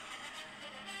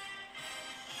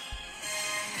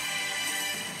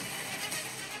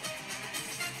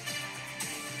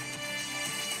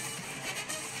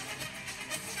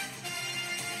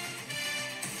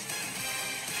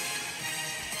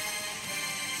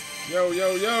Yo,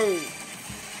 yo, yo.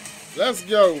 Let's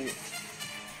go.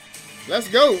 Let's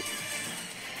go.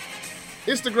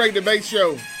 It's the Great Debate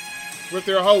Show with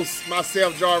their hosts,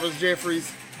 myself, Jarvis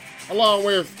Jeffries, along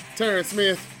with Terrence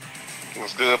Smith.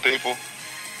 What's good, people?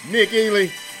 Nick Ely.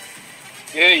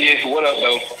 Yeah. What up,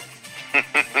 though?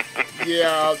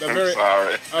 Yeah,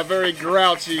 a very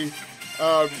grouchy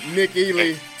Nick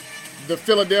Ely. The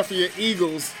Philadelphia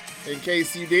Eagles, in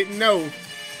case you didn't know,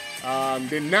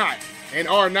 did not and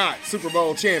are not Super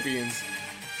Bowl champions.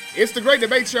 It's the Great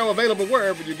Debate Show, available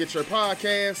wherever you get your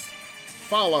podcasts.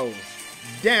 Follow,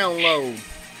 download,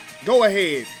 go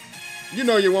ahead. You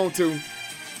know you want to.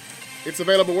 It's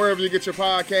available wherever you get your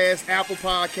podcasts, Apple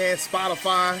Podcasts,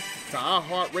 Spotify, to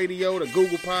iHeartRadio, to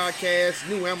Google Podcasts,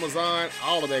 New Amazon,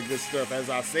 all of that good stuff, as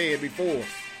I said before,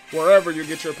 wherever you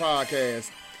get your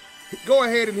podcasts. Go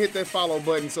ahead and hit that follow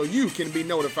button so you can be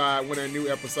notified when a new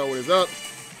episode is up.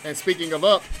 And speaking of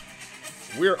up,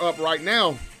 we're up right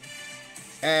now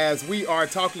as we are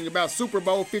talking about Super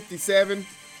Bowl 57,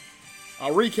 a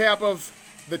recap of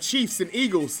the Chiefs and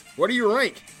Eagles. What do you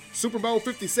rank Super Bowl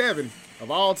 57 of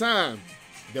all time?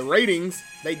 The ratings,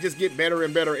 they just get better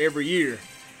and better every year.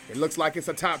 It looks like it's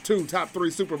a top 2, top 3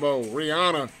 Super Bowl.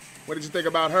 Rihanna, what did you think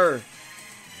about her?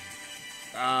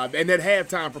 And that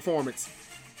halftime performance.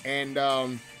 And I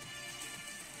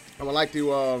would like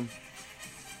to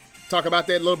talk about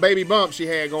that little baby bump she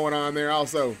had going on there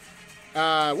also.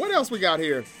 What else we got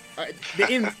here?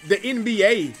 The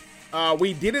NBA.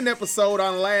 We did an episode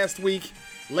on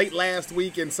late last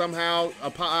week, and somehow,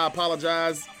 I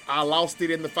apologize, I lost it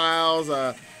in the files,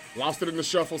 lost it in the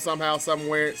shuffle somehow, some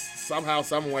way,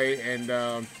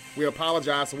 and we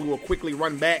apologize, so we will quickly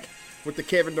run back with the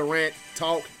Kevin Durant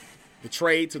talk, the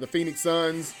trade to the Phoenix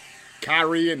Suns,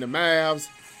 Kyrie and the Mavs,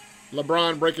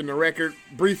 LeBron breaking the record,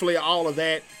 briefly, all of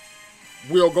that.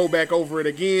 We'll go back over it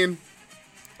again.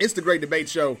 It's the Great Debate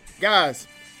Show. Guys,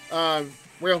 T,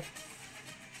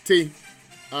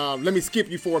 let me skip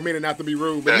you for a minute, not to be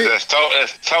rude. But that's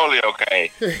totally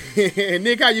okay.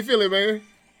 Nick, how you feeling, man?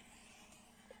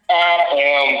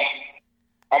 I'm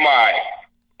all right.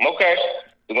 I'm okay.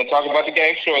 We're going to talk about the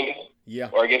game shortly. Yeah.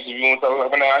 Or I guess if you want to talk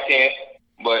about it now, I can.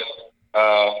 But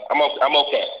I'm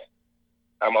okay.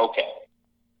 I'm okay.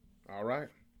 All right.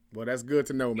 Well, that's good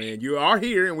to know, man. You are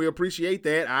here, and we appreciate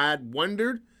that. I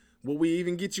wondered, will we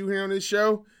even get you here on this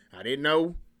show? I didn't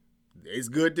know. It's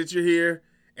good that you're here.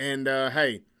 And,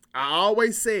 hey, I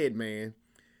always said, man,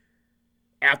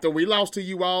 after we lost to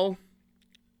you all,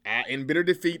 in bitter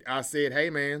defeat, I said, hey,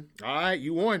 man, all right,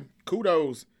 you won.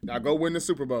 Kudos. Now go win the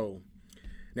Super Bowl.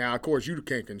 Now, of course, you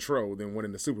can't control them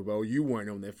winning the Super Bowl. You weren't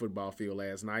on that football field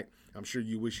last night. I'm sure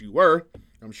you wish you were.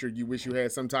 I'm sure you wish you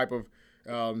had some type of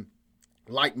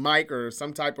like Mike or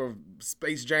some type of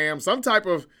Space Jam, some type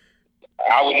of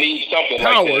I would need something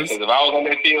powers. Like that, because if I was on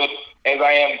that field as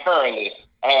I am currently,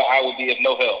 I would be of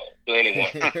no help to anyone.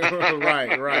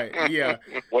 Right, yeah.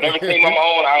 Whatever team I'm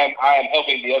on, I am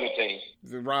helping the other team.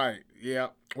 Right, yeah.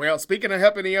 Well, speaking of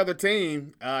helping the other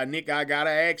team, Nick, I got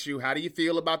to ask you, how do you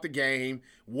feel about the game?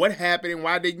 What happened and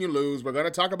why didn't you lose? We're going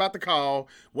to talk about the call.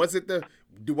 Did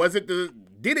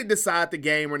it decide the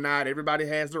game or not? Everybody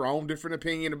has their own different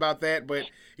opinion about that. But,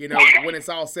 when it's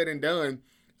all said and done,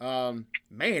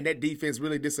 man, that defense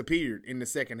really disappeared in the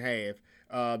second half.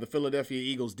 The Philadelphia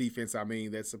Eagles defense,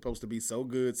 that's supposed to be so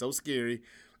good, so scary.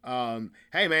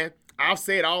 Hey, man, I've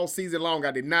said all season long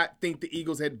I did not think the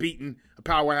Eagles had beaten a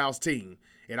powerhouse team.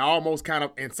 It almost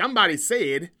and somebody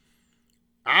said,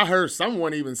 I heard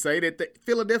someone even say that the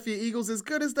Philadelphia Eagles, as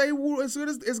good as they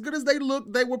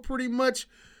looked, they were pretty much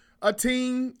a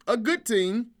good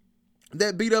team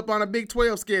that beat up on a Big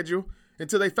 12 schedule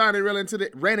until they finally ran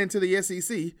into the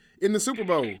SEC in the Super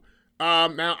Bowl.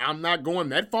 Now, I'm not going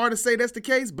that far to say that's the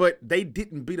case, but they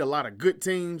didn't beat a lot of good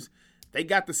teams. They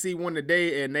got to see one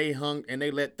today, and they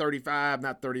let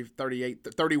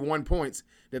 31 points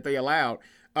that they allowed.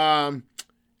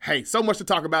 Hey, so much to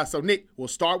talk about. So, Nick, we'll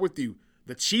start with you.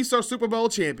 The Chiefs are Super Bowl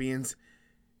champions.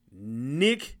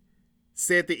 Nick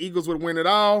said the Eagles would win it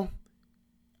all.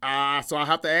 So I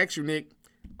have to ask you, Nick,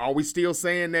 are we still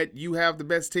saying that you have the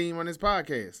best team on this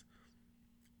podcast?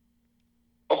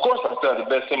 Of course I said the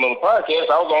best team on the podcast.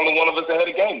 I was the only one of us that had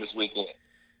a game this weekend.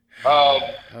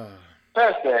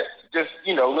 Past that, just,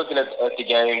 looking at the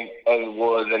game as it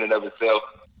was in and of itself,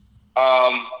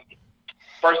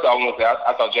 first off, I want to say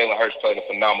I thought Jalen Hurts played a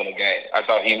phenomenal game. I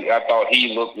thought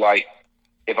he looked like,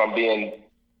 if I'm being,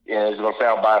 it's going to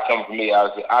sound biased coming from me, I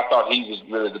thought he was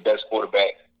really the best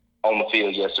quarterback on the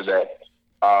field yesterday.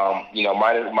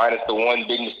 Minus the one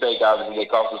big mistake, obviously, they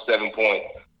cost us 7 points.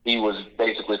 He was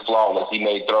basically flawless. He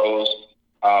made throws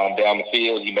down the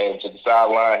field. He made him to the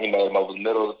sideline. He made him over the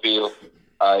middle of the field.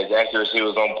 His accuracy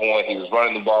was on point. He was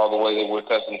running the ball the way they were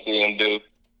accustomed to seeing him do.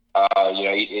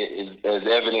 There's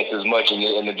evidence as much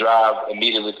in the drive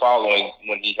immediately following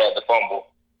when he had the fumble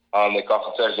that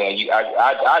cost a touchdown.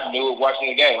 I knew it watching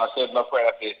the game. I said to my friend,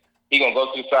 I said, he going to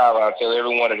go to the sideline, tell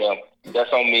every one of them,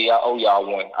 that's on me. I owe y'all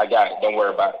one. I got it. Don't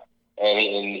worry about it. And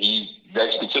he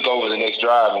basically took over the next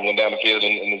drive and went down the field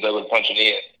and was able to punch it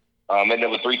in. And there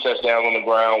were 3 touchdowns on the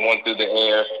ground, 1 through the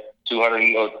air,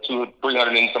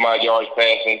 300 and some odd yards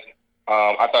passing.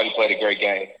 I thought he played a great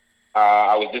game.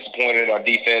 I was disappointed in our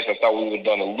defense. I thought we would have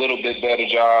done a little bit better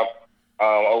job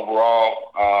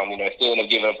overall. Still ended up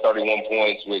giving up 31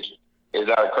 points, which is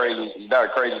not a crazy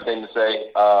thing to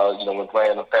say. When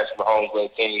playing a Patrick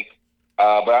Mahomes-led team.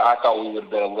 But I thought we would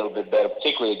have been a little bit better,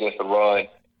 particularly against the run,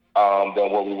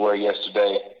 than what we were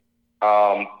yesterday.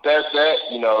 That said,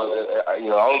 the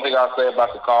only thing I'll say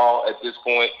about the call at this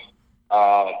point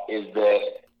is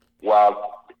that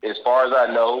while as far as I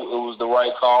know, it was the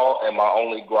right call, and my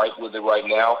only gripe with it right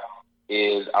now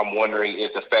is I'm wondering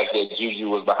if the fact that Juju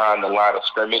was behind the line of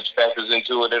scrimmage factors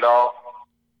into it at all.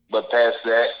 But past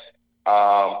that,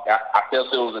 I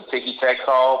felt it was a ticky-tack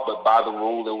call, but by the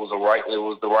rule, it was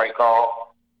the right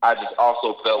call. I just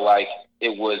also felt like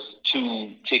it was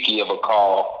too ticky of a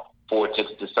call for it to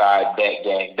decide that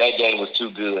game. That game was too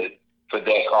good for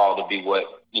that call to be what,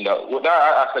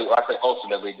 I say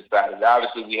ultimately decided.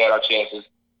 Obviously, we had our chances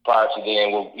prior to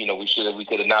then where, we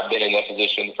could have not been in that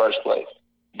position in the first place.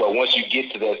 But once you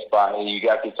get to that spot and you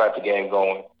got this type of game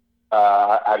going,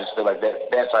 I just feel like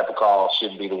that type of call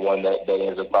shouldn't be the one that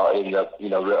ends up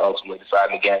ultimately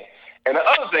deciding the game. And the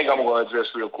other thing I'm going to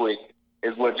address real quick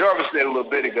is what Jarvis said a little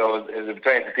bit ago as it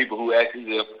pertains to people who act as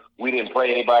if we didn't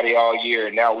play anybody all year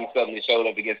and now we suddenly showed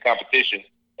up against competition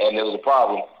and there was a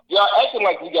problem. Y'all acting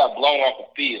like we got blown off the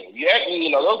field.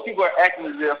 Those people are acting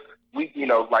as if we,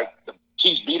 like the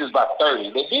Chiefs beat us by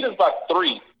 30. They beat us by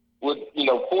 3 with,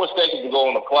 4 seconds to go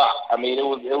on the clock. I mean, it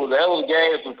was a hell of a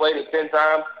game. If we played it 10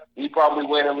 times, we probably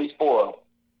win at least 4 of them.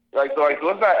 So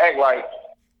let's not act like,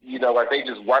 like they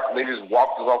just walked us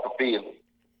off the field.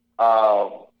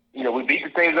 We beat the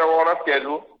teams that were on our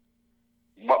schedule,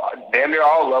 damn near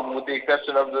all of them, with the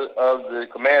exception of the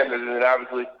Commanders and then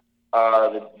obviously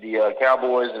the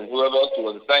Cowboys and whoever else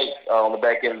was the Saints on the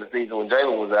back end of the season when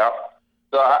Jalen was out.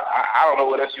 So I don't know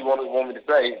what else you want me to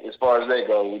say as far as that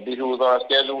goes. We beat who was on our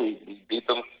schedule. We beat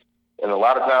them in a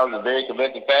lot of times in very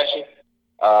convincing fashion.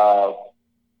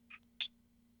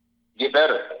 Get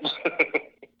better.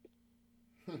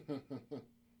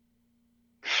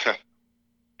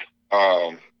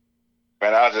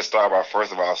 Man, I'll just start by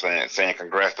first of all saying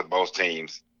congrats to both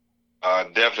teams.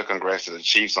 Definitely congrats to the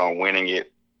Chiefs on winning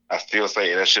it. I still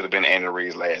say that should have been Andy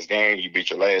Reid's last game. You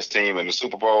beat your last team in the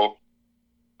Super Bowl.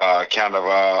 Put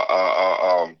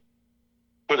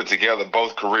it together.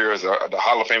 Both careers, the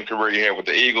Hall of Fame career you had with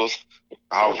the Eagles, the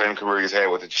Hall of Fame career you had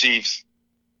with the Chiefs,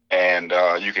 and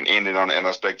you can end it in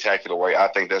a spectacular way. I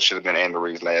think that should have been Andy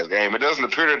Reid's last game. It doesn't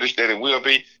appear that it will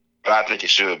be, but I think it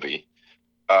should be.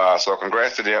 So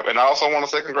congrats to them. And I also want to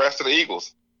say congrats to the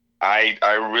Eagles. I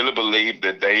really believe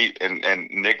that they, and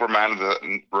Nick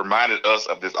reminded us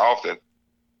of this often,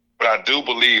 but I do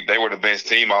believe they were the best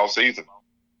team all season.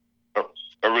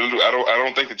 I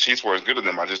don't think the Chiefs were as good as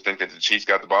them. I just think that the Chiefs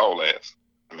got the ball last.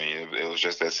 I mean, it was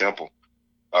just that simple.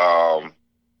 Now,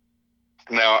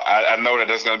 I know that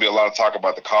there's going to be a lot of talk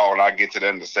about the call, and I'll get to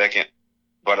that in a second.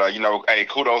 But, hey,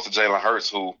 kudos to Jalen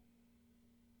Hurts, who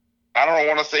I don't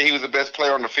want to say he was the best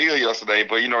player on the field yesterday,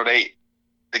 but,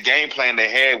 the game plan they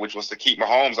had, which was to keep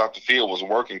Mahomes off the field, was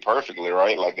working perfectly,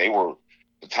 right? Like the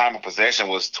time of possession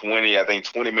was 20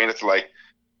 minutes to like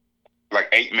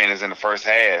 8 minutes in the first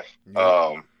half.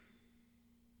 Mm-hmm.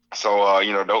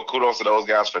 Kudos to those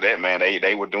guys for that, man.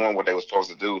 They were doing what they were supposed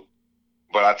to do.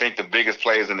 But I think the biggest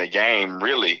players in the game,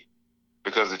 really,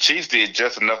 because the Chiefs did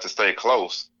just enough to stay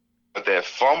close. But that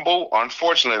fumble,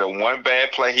 unfortunately, the one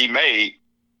bad play he made,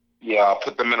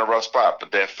 put them in a rough spot.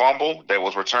 But that fumble that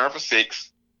was returned for 6,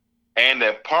 and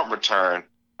that punt return,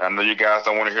 I know you guys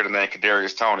don't want to hear the name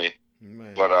Kadarius Toney,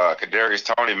 but Kadarius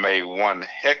Toney made one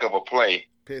heck of a play.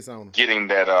 Piss on him. Getting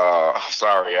that,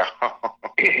 sorry,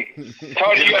 Tony,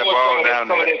 you got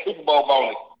some of that Super Bowl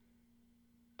bonus.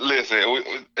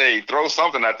 Listen, hey, throw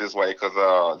something out this way because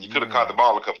you could have caught the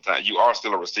ball a couple times. You are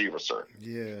still a receiver, sir.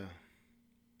 Yeah.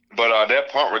 But that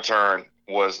punt return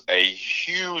was a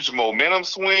huge momentum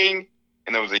swing,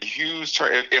 and it was a huge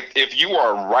turn. If you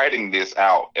are writing this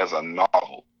out as a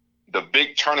novel, the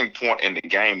big turning point in the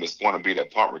game is going to be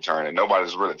that punt return, and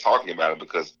nobody's really talking about it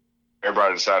because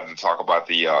everybody decided to talk about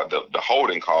the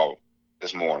holding call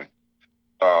this morning.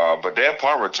 But that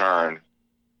punt return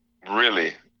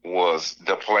really was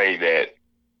the play that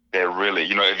really,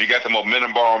 if you got the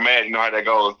momentum ball mad, you know how that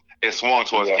goes. It swung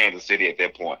towards Kansas City at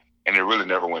that point, and it really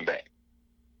never went back.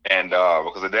 And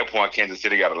because at that point, Kansas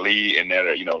City got a lead, and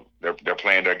they're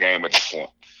playing their game at this point.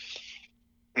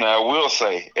 Now, I will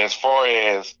say, as far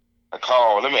as a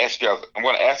call, let me ask you guys. I'm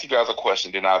going to ask you guys a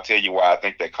question, then I'll tell you why I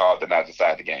think that call did not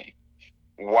decide the game.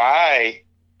 Why,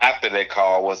 after that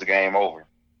call, was the game over?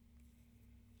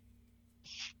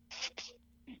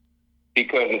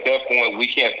 Because at that point, we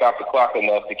can't stop the clock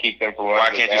enough to keep them from running.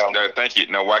 Why can't you? Thank you.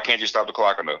 No, why can't you stop the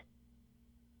clock enough?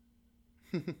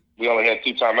 We only had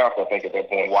 2 timeouts, I think, at that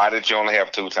point. Why did you only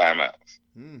have 2 timeouts?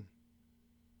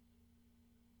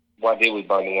 Why did we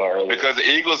burn the one earlier? Because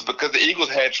the Eagles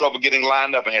had trouble getting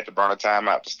lined up and had to burn a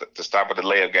timeout to stop a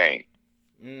delay of game.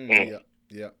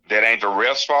 Yeah. That ain't the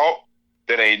ref's fault.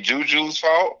 That ain't Juju's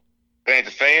fault. That ain't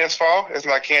the fans' fault. It's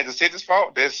not Kansas City's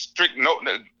fault. There's strict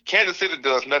Kansas City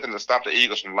does nothing to stop the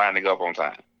Eagles from lining up on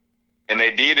time, and they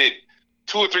did it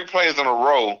 2 or 3 plays in a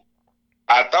row.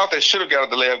 I thought they should have got a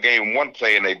delay of game 1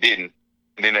 play, and they didn't.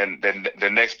 And then the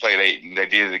next play they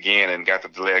did it again and got the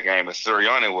delay of game. And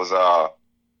Sirianni was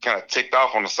kind of ticked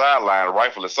off on the sideline,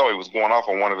 rightfully so. He was going off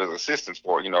on one of his assistants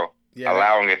for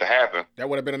allowing it to happen. That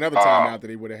would have been another timeout that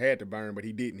he would have had to burn, but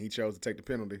he didn't. He chose to take the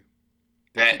penalty.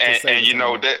 And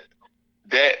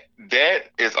that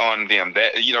is on them.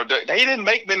 That they didn't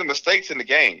make many mistakes in the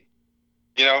game.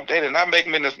 They did not make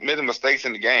many mistakes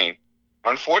in the game.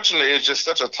 Unfortunately, it's just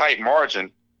such a tight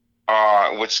margin.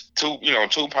 Which two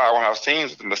powerhouse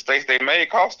teams, the mistakes they made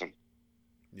cost them.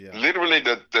 Yeah. Literally,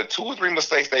 the 2 or 3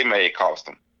 mistakes they made cost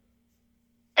them.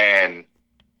 And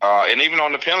even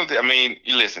on the penalty, I mean,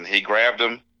 listen, he grabbed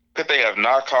him. Could they have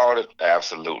not called it?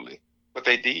 Absolutely, but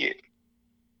they did.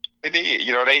 They did.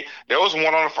 There was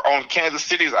one on Kansas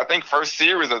City's, I think, first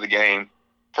series of the game,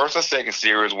 first or second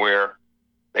series, where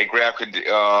they grabbed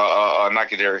not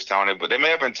Kadarius Toney, but they may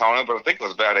have been Toney, but I think it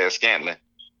was Valdez-Scantling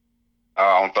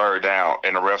on 3rd down,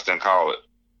 and the refs didn't call it.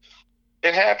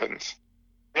 It happens.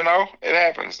 It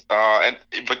happens.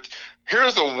 But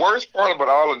here's the worst part about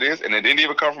all of this, and it didn't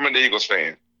even come from an Eagles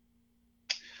fan.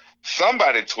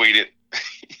 Somebody tweeted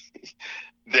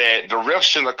that the refs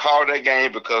shouldn't have called that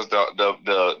game because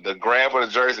the grab of the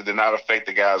jersey did not affect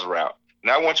the guy's route.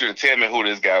 Now I want you to tell me who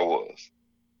this guy was.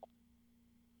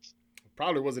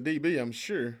 Probably was a DB, I'm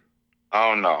sure.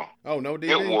 Oh, no. Oh, no DB?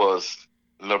 It was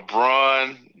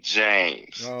LeBron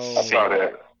James. Oh, I saw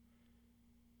that.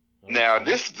 Now,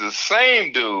 this is the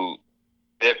same dude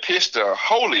that pitched a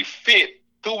holy fit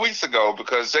 2 weeks ago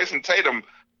because Jason Tatum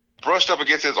brushed up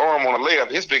against his arm on a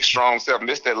layup. His big, strong self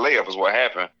missed that layup is what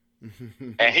happened.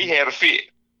 And he had a fit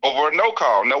over a no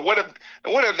call. Now, what if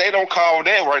they don't call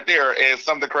that right there and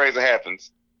something crazy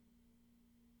happens?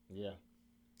 Yeah,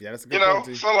 that's a good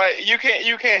penalty. So you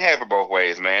can't have it both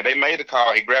ways, man. They made the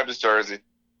call. He grabbed his jersey.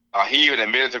 He even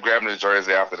admitted to grabbing his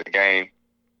jersey after the game.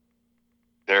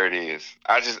 There it is.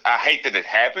 I hate that it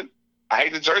happened. I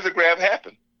hate the jersey grab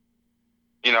happened.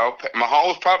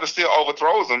 Mahomes probably still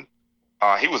overthrows him.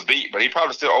 He was beat, but he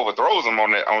probably still overthrows him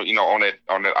on that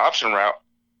option route.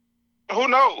 Who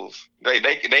knows? They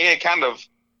had kind of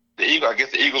the Eagles. I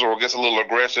guess the Eagles were a little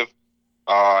aggressive,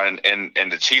 and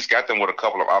the Chiefs got them with a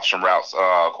couple of option routes.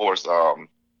 Of course, we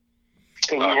run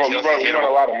a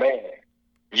lot of man.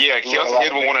 Yeah, Kelsey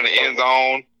hit one in the end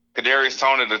zone. Kadarius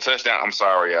Toney, the touchdown. I'm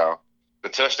sorry, y'all. The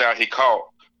touchdown he caught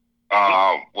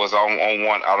was on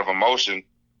one out of a motion.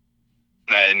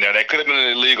 Now that could have been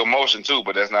an illegal motion too,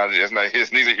 but that's not.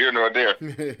 It's neither here nor there.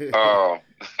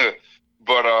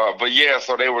 But yeah.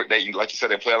 So they like you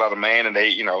said, they play a lot of man, and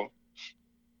those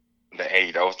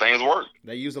things work.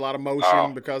 They use a lot of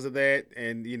motion because of that,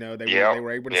 and they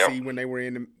were able to see when they were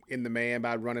in the man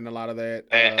by running a lot of that.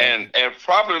 And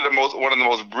probably one of the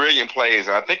most brilliant plays.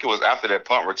 I think it was after that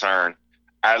punt return.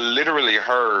 I literally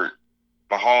heard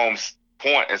Mahomes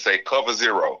point and say cover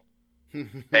 0,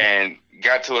 and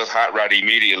got to his hot route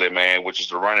immediately, man, which is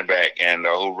the running back and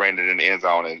who ran it in the end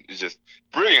zone. And it's just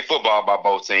brilliant football by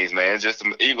both teams, man. It's just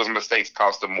the Eagles' mistakes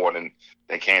cost them more than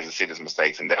Kansas City's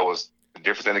mistakes, and that was the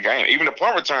difference in the game. Even the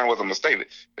punt return was a mistake.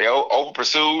 They over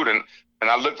pursued, and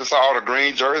I looked and saw all the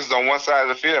green jerseys on one side of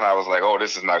the field, and I was like, oh,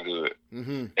 this is not good.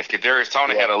 Mm-hmm. If Kadarius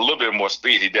Toney had a little bit more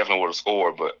speed, he definitely would have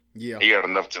scored, but he had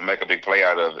enough to make a big play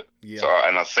out of it. Yeah. So,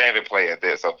 and a savvy play at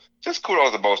that. So just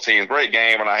kudos to both teams. Great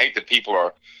game, and I hate that people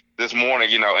are this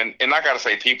morning, and I got to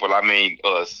say people, I mean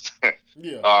us.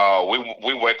 Yeah.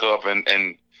 We wake up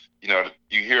and you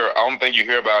hear, only thing you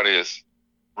hear about is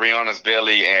Rihanna's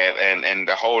belly and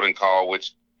the holding call,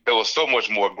 which there was so much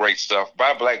more great stuff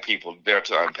by black people there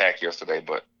to unpack yesterday.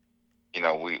 But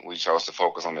we chose to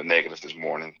focus on the negatives this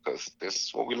morning because this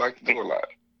is what we like to do a lot.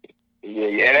 Yeah,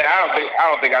 and I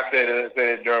don't think I said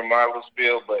it during my little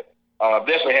spiel, but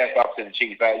definitely hats off to the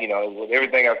Chiefs. With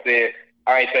everything I said,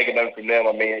 I ain't taking nothing from them.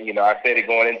 I mean, I said it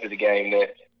going into the game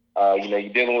that you're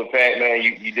dealing with Pat, man.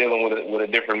 You're dealing with a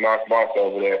different monster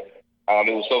over there.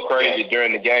 It was so crazy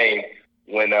during the game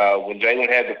when Jalen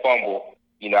had the fumble.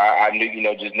 I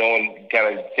knew, just knowing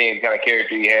seeing the kind of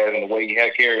character he has and the way he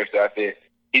had carried himself, I said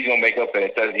he's gonna make up for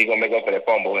that. He's gonna make up for that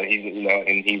fumble, and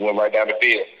and he went right down the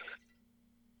field.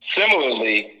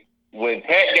 Similarly, when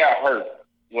Pat got hurt,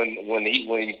 when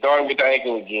he started with the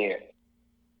ankle again,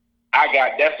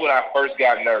 that's when I first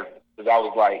got nervous because I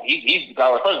was like,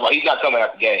 first of all, he's not coming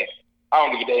out the game. I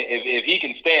don't give a damn if he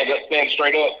can stand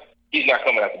straight up, he's not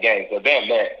coming out the game. So damn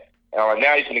that. And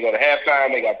now he's going to go to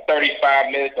halftime. They got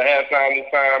 35 minutes to halftime this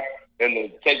time, and to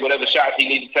take whatever shots he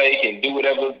needs to take and do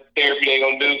whatever therapy they're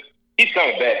going to do. He's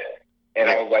coming back. And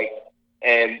I was like,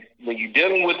 and when you're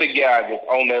dealing with a guy that's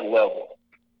on that level,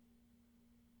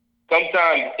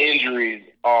 sometimes injuries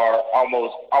are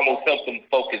almost help them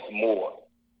focus more.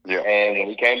 Yeah. And when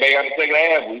we came back out in the second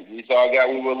half, we saw a guy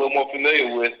we were a little more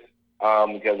familiar with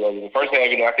because in the first half,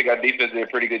 I think our defense did a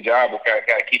pretty good job of kind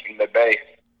of keeping them at bay.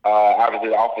 Obviously,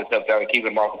 the offense helped out and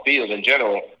keeping him off the field in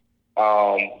general.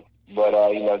 But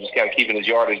just kind of keeping his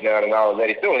yardage down and all of that.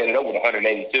 He still ended up with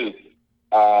 182.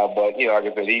 But, like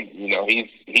I said,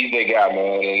 he's their guy,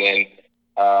 man. And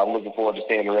I'm looking forward to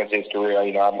seeing the rest of his career.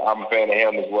 I'm a fan of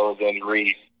him as well as Andy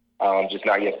Reid, just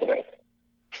not yesterday.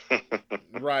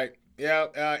 Right.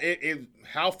 Yeah.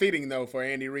 How fitting, though, for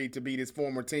Andy Reid to beat his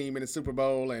former team in the Super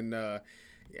Bowl. And,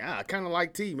 I kind of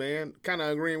like T, man. Kind of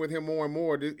agreeing with him more and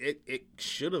more. It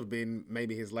should have been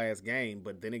maybe his last game.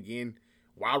 But then again,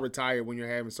 why retire when you're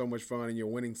having so much fun and you're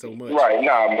winning so much? Right.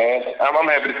 Nah, man. I'm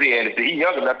happy to see Andy. He's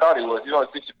younger than I thought he was. He's only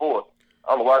 64.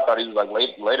 I don't know why I thought he was like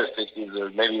later 60s or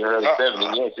maybe early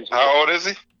 70s. How old is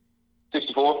he?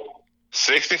 64.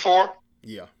 64?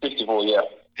 Yeah. 64, yeah.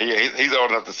 He's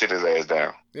old enough to sit his ass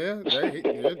down. Yeah,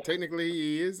 technically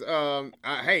he is.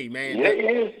 Hey, man. Yeah, he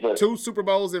is. But 2 Super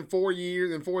Bowls in 4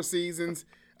 years and 4 seasons.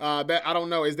 I don't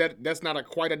know. That's not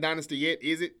quite a dynasty yet,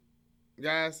 is it,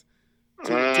 guys?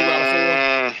 2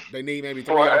 out of 4. They need maybe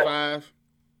 3 out of 5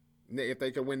 if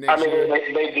they can win next year.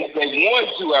 They won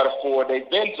 2 out of 4. They've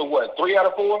been to what? 3 out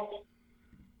of 4.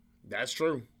 That's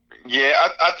true. Yeah,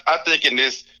 I think in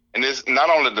this not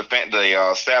only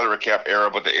the salary cap era,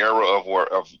 but the era of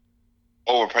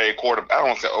overpaid quarterback. I don't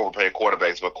want to say overpaid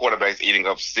quarterbacks, but quarterbacks eating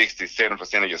up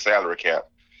 60-70% of your salary cap.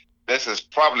 This is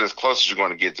probably as close as you're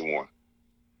going to get to one.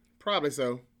 Probably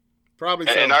so.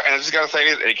 And I just got to say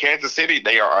this: in Kansas City,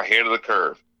 they are ahead of the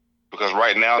curve because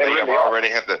right now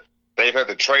they've had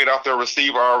to trade off their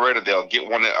receiver already. They'll get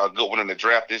a good one in the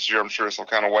draft this year, I'm sure, some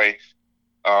kind of way.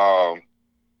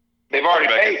 They've already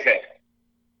paid Pat.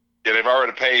 Yeah, they've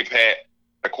already paid Pat.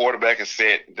 The quarterback is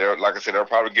set. Like I said, they'll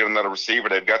probably get another receiver.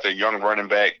 They've got their young running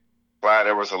back. Clyde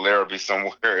Edwards-Helaire will be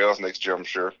somewhere else next year, I'm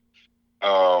sure.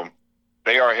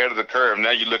 They are ahead of the curve.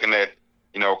 Now you're looking at,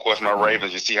 of course, my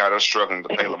Ravens. You see how they're struggling to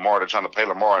pay Lamar. They're trying to pay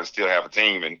Lamar and still have a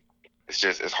team, and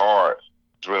it's hard.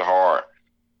 It's really hard.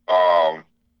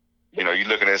 You're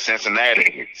looking at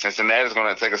Cincinnati. Cincinnati's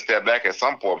going to take a step back at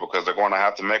some point because they're going to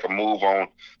have to make a move on.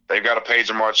 They've got to pay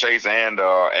Jamar Chase and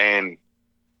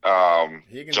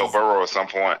Joe Burrow at some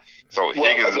point. So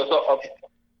Higgins.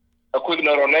 A quick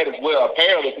note on that as well.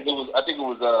 Apparently, because I think it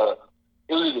was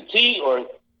either T or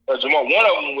Jamar. One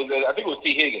of them was I think it was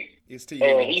T Higgins. It's T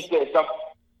Higgins. And he said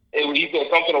something. He said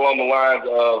something along the lines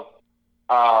of,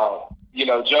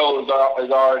 Joe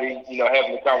is already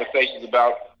having the conversations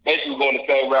about basically going the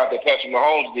same route that Patrick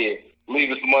Mahomes did,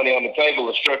 leaving some money on the table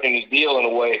and structuring his deal in a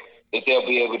way that they'll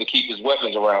be able to keep his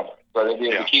weapons around him. So they'll be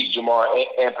able to keep Jamar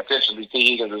and potentially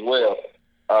T Higgins as well.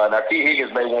 Now T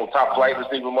Higgins may want top flight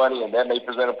receiver money, and that may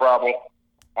present a problem.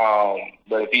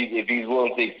 But if he's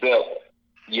willing to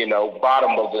accept,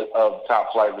 bottom of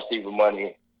top flight receiver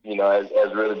money,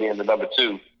 as really being the number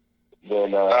 2,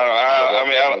 then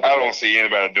I don't see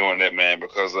anybody doing that, man,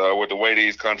 because with the way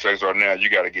these contracts are now, you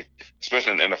got to get,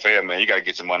 especially in the NFL, man, you got to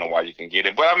get your money while you can get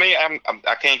it. But I mean,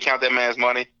 I can't count that man's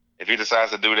money. If he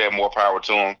decides to do that, more power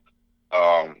to him.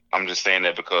 I'm just saying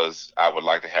that because I would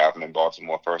like to have him in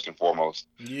Baltimore first and foremost.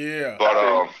 Yeah. But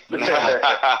no, it's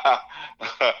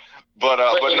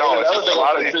just a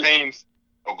lot of these teams.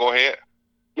 Oh, go ahead.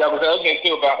 Yeah, but the other thing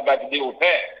too about the deal with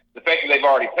Pat, the fact that they've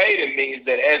already paid him means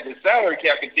that as the salary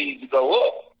cap continues to go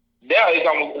up, now it's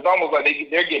almost like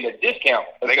they're getting a discount.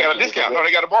 They got a discount. No,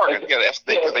 they got a bargain. They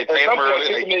paid him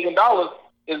early. $50 million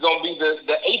is going to be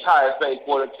the 8th highest paid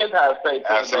quarter, 10th highest paid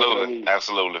quarter.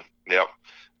 Absolutely. Yep.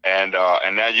 And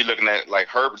now you're looking at like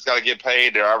Herbert's got to get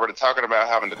paid. They're already talking about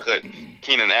having to cut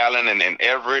Keenan Allen and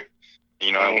Everett.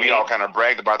 You know, and we all kind of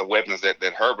bragged about the weapons that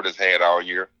Herbert has had all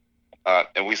year.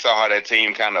 And we saw how that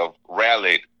team kind of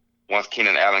rallied once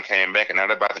Keenan Allen came back, and now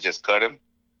they're about to just cut him.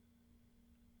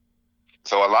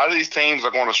 So a lot of these teams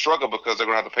are going to struggle because they're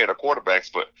going to have to pay their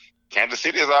quarterbacks. But Kansas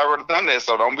City has already done that,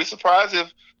 so don't be surprised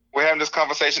if we're having this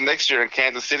conversation next year and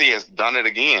Kansas City has done it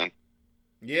again.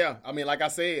 Yeah, I mean, like I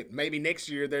said, maybe next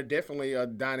year they're definitely a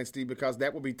dynasty because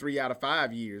that will be 3 out of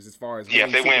 5 years as far as. Yeah,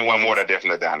 if they win one more, they're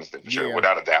definitely a dynasty for sure,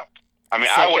 without a doubt. I mean,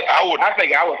 I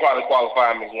think I would probably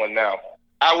qualify them as one now.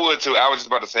 I would too. I was just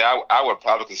about to say I would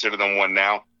probably consider them one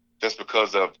now, just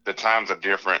because of the times are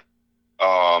different.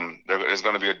 It's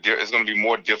going to be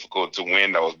more difficult to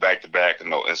win those back to back,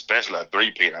 especially a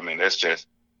three-peat. I mean, that's just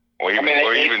or even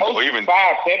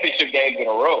 5 championship games in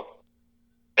a row.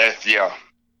 That's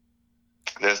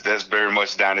very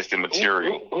much dynasty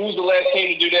material. Who's the last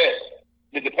team to do that?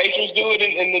 Did the Patriots do it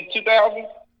in the 2000s?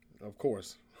 Of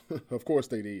course. Of course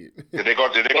they did. Did they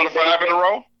go to 5 in a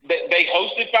row? They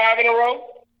hosted 5 in a row?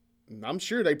 I'm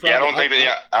sure they probably.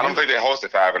 Yeah, I don't think they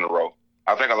hosted 5 in a row.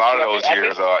 I think a lot of those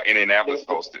years Indianapolis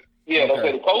hosted. Yeah,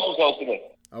 okay. The coach was hosting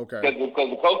it. Okay. Because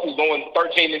the coach was going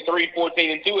 13-3,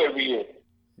 14-2 every year.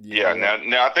 Yeah.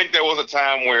 Now I think there was a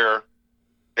time where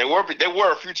there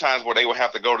were a few times where they would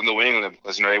have to go to New England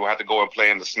because they would have to go and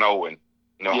play in the snow and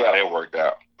how that worked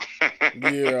out.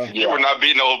 You were not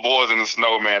beating those boys in the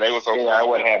snow, man. They were so. Yeah, I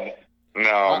wouldn't have it.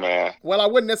 No, man. Well, I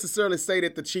wouldn't necessarily say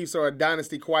that the Chiefs are a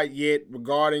dynasty quite yet,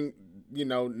 regarding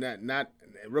not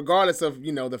regardless of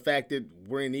the fact that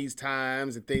we're in these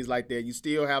times and things like that. You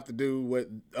still have to do what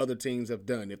other teams have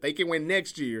done. If they can win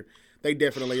next year, they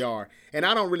definitely are. And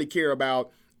I don't really care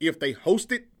about if they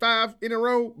hosted 5 in a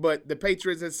row, but the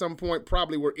Patriots at some point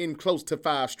probably were in close to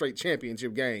 5 straight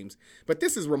championship games. But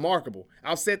this is remarkable.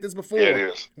 I've said this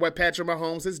before, what Patrick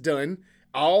Mahomes has done.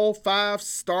 All 5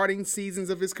 starting seasons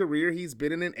of his career, he's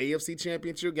been in an AFC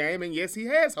championship game, and yes, he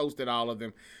has hosted all of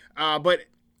them. But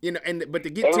to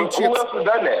get 2 chips. Who else has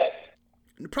done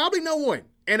that? Probably no one.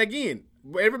 And again,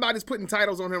 everybody's putting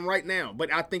titles on him right now,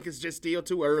 but I think it's just still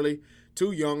too early.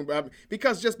 Too young,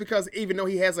 because even though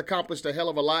he has accomplished a hell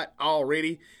of a lot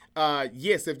already,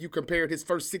 yes, if you compared his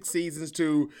first 6 seasons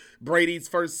to Brady's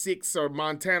first 6 or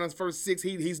Montana's first 6,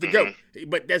 he's the GOAT.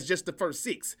 But that's just the first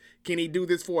 6. Can he do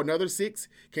this for another 6?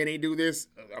 Can he do this?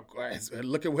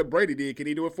 Look at what Brady did. Can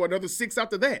he do it for another 6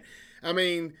 after that? I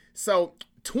mean, so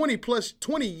 20 plus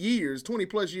years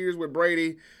with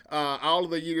Brady, all of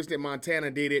the years that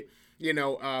Montana did it,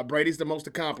 Brady's the most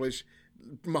accomplished.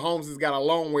 Mahomes has got a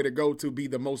long way to go to be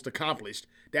the most accomplished.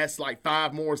 That's like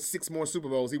 6 more Super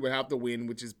Bowls he would have to win,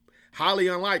 which is highly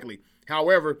unlikely.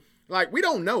 However, we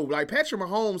don't know. Patrick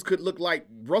Mahomes could look like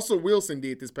Russell Wilson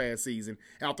did this past season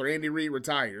after Andy Reid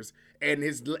retires, and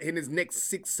his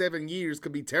next 6-7 years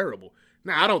could be terrible.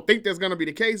 Now, I don't think that's going to be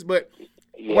the case, but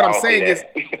what I'm saying is,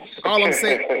 all I'm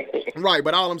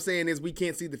saying is we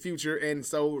can't see the future, and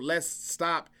so let's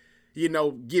stop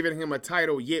giving him a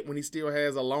title yet when he still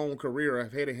has a long career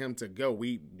ahead of him to go.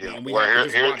 Here's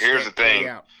the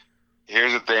thing.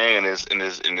 Here's the thing, and this,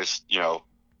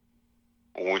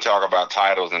 when we talk about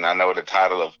titles, and I know the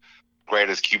title of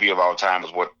greatest QB of all time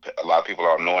is what a lot of people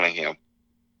are anointing him.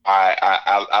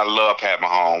 I love Pat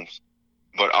Mahomes,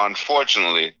 but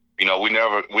unfortunately, we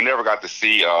never got to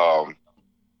see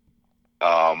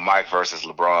Mike versus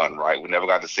LeBron, right? We never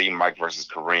got to see Mike versus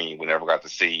Kareem. We never got to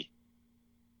see.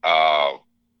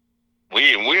 We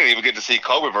didn't even get to see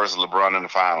Kobe versus LeBron in the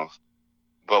finals,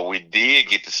 but we did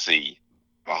get to see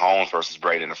Mahomes versus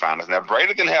Brady in the finals. Now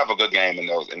Brady didn't have a good game in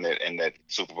that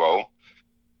Super Bowl,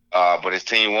 but his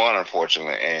team won,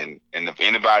 unfortunately. And if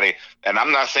anybody, and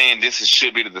I'm not saying this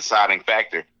should be the deciding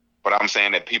factor, but I'm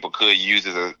saying that people could use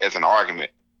it as an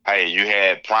argument. Hey, you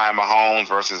had prime Mahomes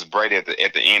versus Brady at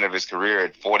the end of his career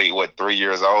at 3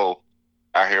 years old,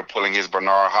 out here pulling his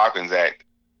Bernard Hopkins act.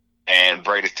 And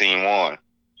Brady's team won,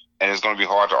 and it's going to be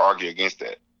hard to argue against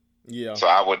that. Yeah. So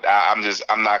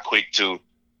I'm not quick to.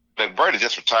 Like, Brady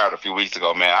just retired a few weeks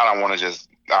ago, man. I don't want to just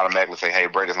automatically say, "Hey,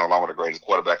 Brady's no longer the greatest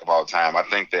quarterback of all time." I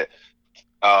think that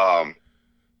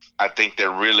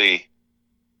really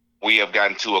we have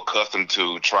gotten too accustomed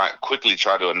to try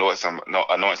to anoint somebody.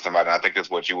 And I think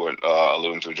that's what you were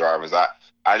alluding to, Jarvis.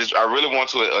 I really want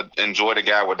to enjoy the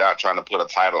guy without trying to put a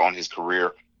title on his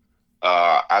career.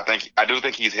 I do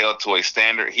think he's held to a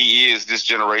standard. He is this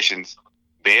generation's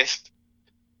best.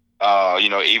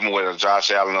 Even with a Josh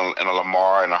Allen and a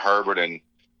Lamar and a Herbert and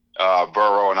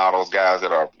Burrow and all those guys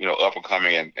that are up and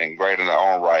coming and great in their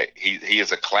own right. He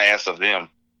is a class of them.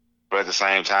 But at the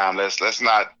same time, let's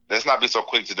not be so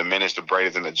quick to diminish the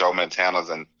Bradys and the Joe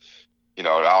Montanas and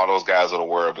all those guys of the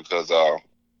world, because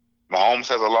Mahomes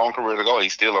has a long career to go.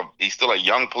 He's still a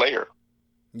young player.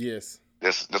 Yes.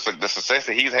 The success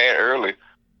that he's had early,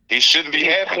 he shouldn't be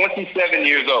having. 27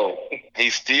 years old.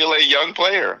 He's still a young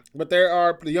player. But there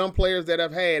are young players that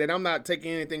have had, and I'm not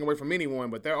taking anything away from anyone,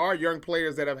 but there are young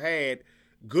players that have had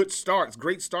good starts,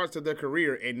 great starts to their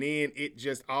career, and then it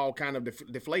just all kind of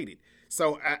deflated.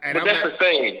 So, the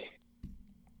thing.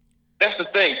 That's the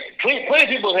thing. Plenty of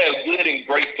people have good and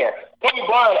great starts. Kobe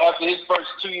Bryant, after his first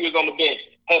 2 years on the bench,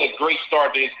 had a great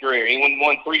start to his career. He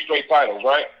won 3 straight titles,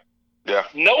 right? Yeah.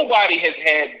 Nobody has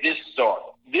had this start.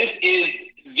 This is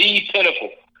the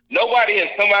pinnacle. Nobody has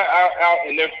come out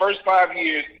in their first 5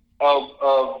 years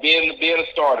of being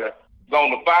a starter,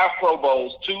 gone to 5 Pro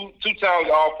Bowls, two times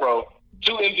All-Pro,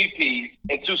 2 MVPs,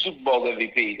 and 2 Super Bowl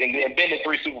MVPs, and been to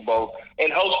 3 Super Bowls,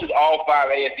 and hosted all 5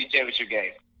 AFC Championship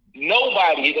games.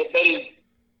 Nobody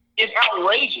it's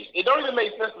outrageous. It don't even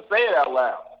make sense to say it out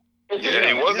loud.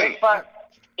 It wasn't.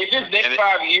 If his next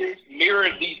 5 years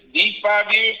mirrors these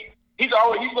 5 years, he's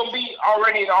gonna be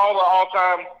already in all the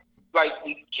all-time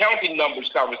counting numbers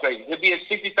conversation. He'll be at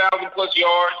 60,000 plus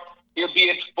yards. He'll be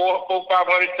at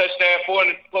 500 touchdowns,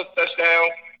 400 plus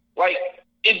touchdowns.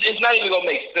 It's not even gonna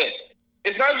make sense.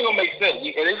 It's not even gonna make sense.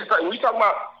 And it's just we talking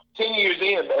about 10 years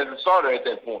in as a starter at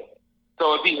that point.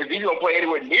 So if he's gonna play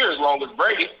anywhere near as long as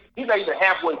Brady, he's not even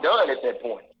halfway done at that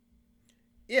point.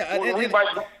 Yeah,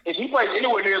 if he plays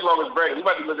anywhere near as long as Brady, he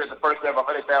might be looking at the first ever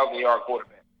 100,000-yard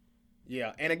quarterback.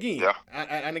 Yeah, and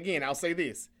again, I'll say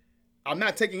this: I'm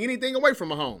not taking anything away from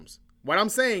Mahomes. What I'm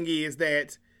saying is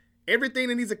that everything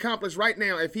that he's accomplished right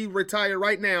now, if he retired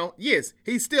right now, yes,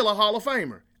 he's still a Hall of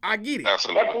Famer. I get it.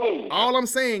 Absolutely. All I'm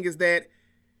saying is that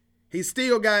he's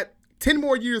still got 10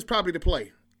 more years probably to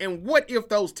play. And what if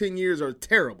those 10 years are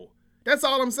terrible? That's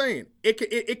all I'm saying.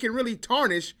 It can really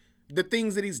tarnish the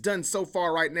things that he's done so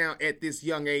far right now at this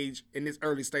young age, in this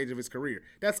early stage of his career.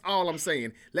 That's all I'm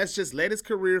saying. Let's just let his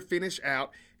career finish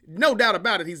out. No doubt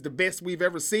about it, he's the best we've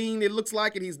ever seen. It looks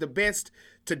like it. He's the best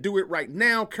to do it right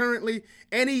now, currently.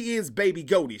 And he is baby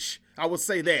goatish. I will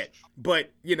say that.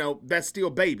 But, that's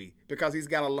still baby, because he's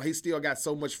still got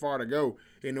so much far to go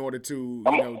in order to,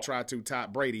 try to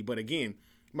top Brady. But again,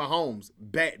 Mahomes,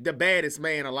 the baddest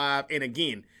man alive. And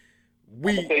again,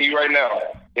 I'll tell you right now,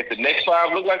 if the next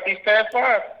 5 look like these past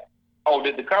 5,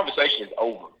 the conversation is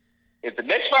over. If the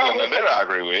next 5 look that I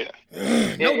agree with.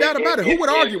 No doubt about it. Who would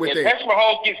argue with that? If Patrick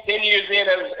Mahomes gets 10 years in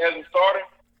as a starter,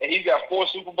 and he's got 4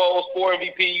 Super Bowls, 4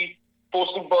 MVPs, 4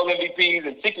 Super Bowl MVPs,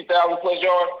 and 60,000 plus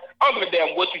yards, I don't give a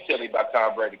damn what you tell me about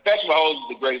Tom Brady. Patrick Mahomes is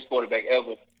the greatest quarterback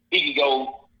ever. He can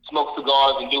go smoke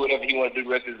cigars and do whatever he wants to do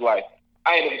the rest of his life.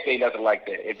 I ain't never seen nothing like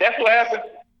that. If that's what happens,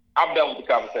 I'm done with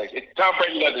the conversation. If Tom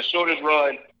Brady has the shortest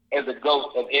run as a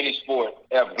GOAT of any sport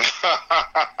ever.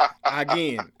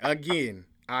 Again,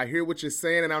 I hear what you're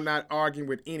saying, and I'm not arguing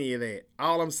with any of that.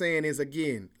 All I'm saying is,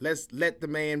 again, let's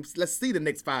see the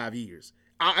next 5 years.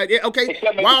 Okay,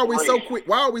 why are we so quick?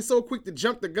 Why are we so quick to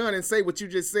jump the gun and say what you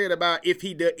just said about if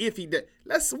he does?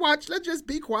 Let's just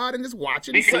be quiet and just watch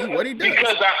it and see what he does.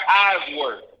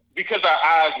 Because our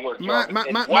eyes work.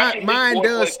 Mine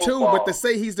does too, but to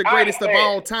say he's the greatest of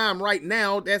all time right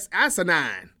now, that's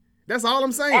asinine. That's all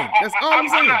I'm saying. That's all I'm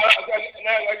saying. I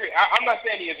agree. I'm not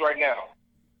saying he is right now,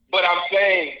 but I'm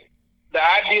saying the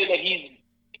idea that he's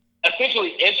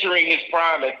essentially entering his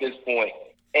prime at this point,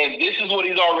 and this is what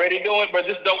he's already doing, but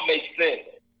this don't make sense.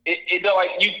 It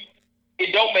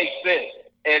don't make sense.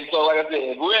 And so, like I said,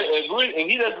 if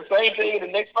he does the same thing in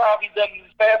the next 5 he's done in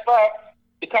his past 5,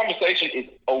 the conversation is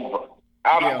over.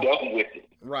 I'm done with it.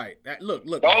 Right. Look.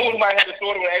 The only one who might have the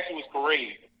shorter one actually was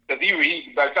Kareem, because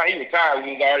he by the time he retired,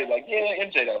 he was already like,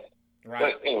 MJ though. Right.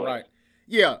 But anyway. Right.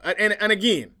 Yeah, and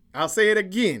again, I'll say it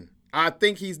again. I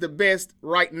think he's the best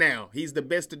right now. He's the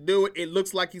best to do it. It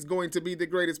looks like he's going to be the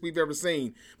greatest we've ever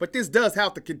seen. But this does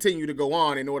have to continue to go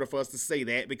on in order for us to say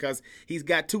that, because he's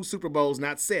got 2 Super Bowls,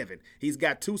 not 7. He's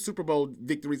got 2 Super Bowl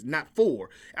victories, not 4.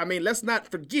 I mean, let's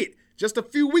not forget, just a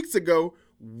few weeks ago,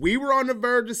 we were on the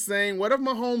verge of saying, what if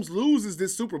Mahomes loses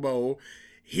this Super Bowl?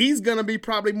 He's going to be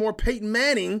probably more Peyton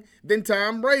Manning than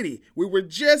Tom Brady. We were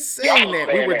just saying that.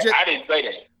 I didn't say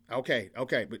that.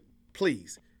 Okay, but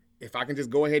please, if I can just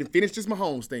go ahead and finish this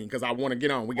Mahomes thing, because I want to get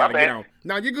on. We got to get on.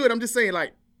 No, you're good. I'm just saying,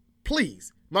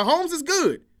 please. Mahomes is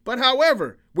good. But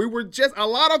however, a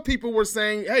lot of people were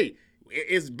saying, hey,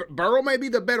 Burrow may be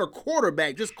the better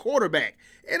quarterback, just quarterback.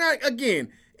 And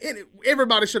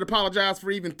everybody should apologize for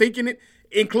even thinking it,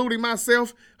 including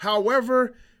myself.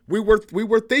 However, we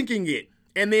were thinking it.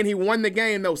 And then he won the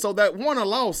game, though. So that won or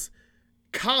loss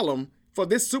column for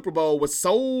this Super Bowl was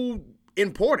so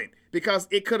important because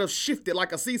it could have shifted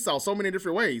like a seesaw so many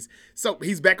different ways. So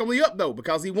he's back on the up, though,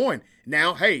 because he won.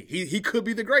 Now, hey, he could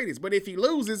be the greatest. But if he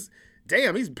loses,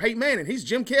 damn, he's Peyton Manning. He's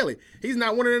Jim Kelly. He's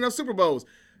not winning enough Super Bowls.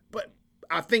 But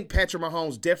I think Patrick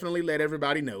Mahomes definitely let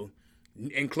everybody know,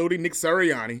 including Nick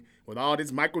Sirianni, with all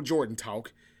this Michael Jordan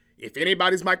talk, if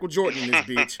anybody's Michael Jordan in this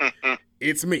bitch,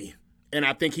 it's me. And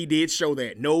I think he did show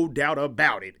that, no doubt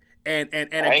about it. And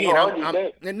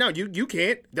again, no, you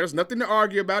can't. There's nothing to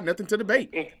argue about, nothing to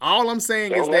debate. All I'm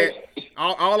saying is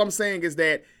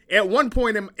that at one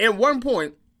point,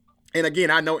 and again,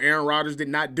 I know Aaron Rodgers did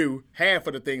not do half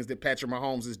of the things that Patrick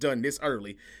Mahomes has done this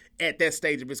early at that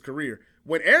stage of his career.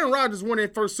 When Aaron Rodgers won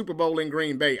his first Super Bowl in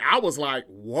Green Bay, I was like,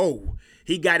 whoa,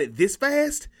 he got it this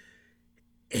fast?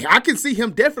 I can see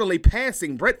him definitely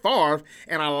passing Brett Favre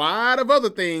and a lot of other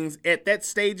things at that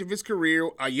stage of his career,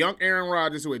 a young Aaron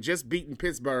Rodgers who had just beaten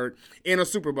Pittsburgh in a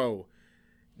Super Bowl.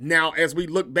 Now, as we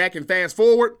look back and fast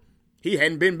forward, he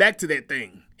hadn't been back to that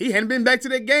thing. He hadn't been back to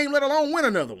that game, let alone win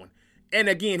another one. And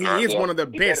again, he is one of the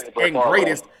best and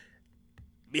greatest.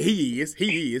 He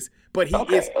is. But he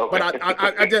is. Okay. But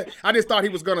I just thought he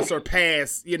was going to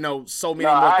surpass, so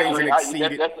many more things and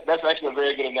exceed it. That's actually a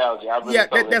very good analogy.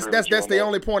 That's the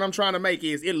only point I'm trying to make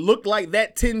is it looked like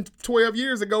that 10, 12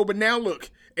 years ago, but now look,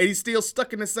 and he's still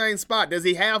stuck in the same spot. Does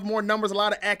he have more numbers, a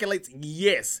lot of accolades?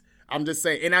 Yes. I'm just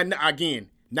saying, and again,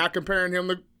 not comparing him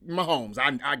to Mahomes.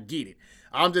 I get it.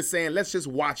 I'm just saying, let's just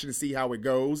watch and see how it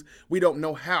goes. We don't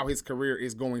know how his career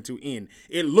is going to end.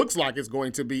 It looks like it's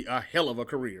going to be a hell of a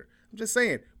career. I'm just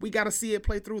saying, we got to see it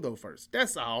play through, though, first.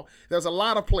 That's all. There's a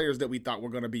lot of players that we thought were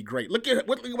going to be great. Look at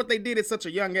what they did at such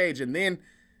a young age. And then,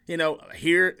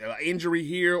 here, injury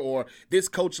here, or this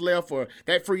coach left, or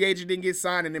that free agent didn't get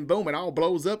signed, and then boom, it all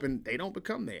blows up, and they don't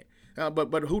become that.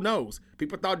 But who knows?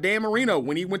 People thought Dan Marino,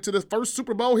 when he went to the first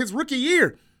Super Bowl his rookie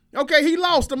year, okay, he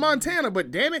lost to Montana,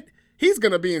 but damn it, he's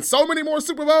going to be in so many more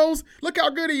Super Bowls. Look how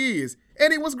good he is.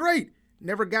 And it was great.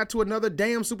 Never got to another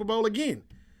damn Super Bowl again.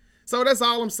 So that's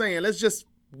all I'm saying. Let's just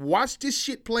watch this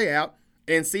shit play out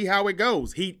and see how it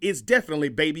goes. He is definitely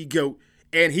baby GOAT,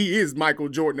 and he is Michael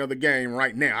Jordan of the game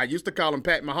right now. I used to call him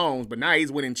Pat Mahomes, but now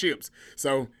he's winning chips.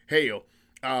 So, hell,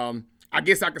 I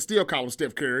guess I could still call him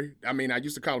Steph Curry. I mean, I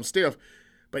used to call him Steph,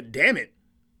 but damn it.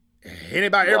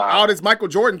 All this Michael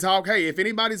Jordan talk, hey, if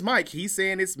anybody's Mike, he's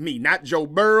saying it's me, not Joe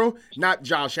Burrow, not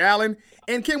Josh Allen.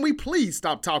 And can we please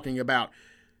stop talking about,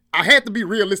 I had to be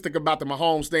realistic about the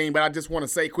Mahomes thing, but I just want to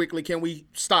say quickly, can we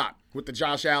stop with the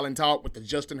Josh Allen talk, with the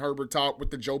Justin Herbert talk, with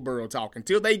the Joe Burrow talk?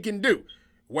 Until they can do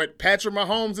what Patrick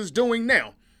Mahomes is doing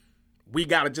now, we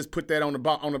got to just put that on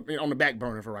the back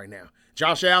burner for right now.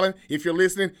 Josh Allen, if you're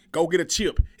listening, go get a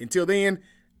chip. Until then,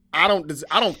 I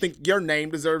don't think your name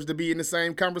deserves to be in the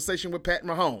same conversation with Pat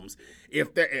Mahomes.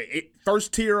 If they're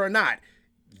first tier or not,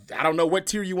 I don't know what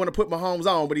tier you want to put Mahomes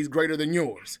on, but he's greater than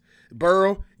yours.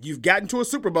 Burrow, you've gotten to a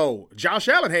Super Bowl. Josh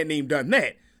Allen hadn't even done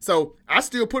that. So I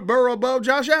still put Burrow above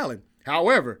Josh Allen.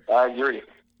 However, I agree.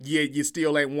 Yeah, you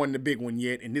still ain't won the big one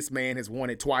yet, and this man has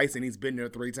won it twice, and he's been there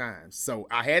 3 times. So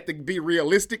I had to be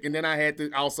realistic, and then I had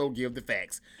to also give the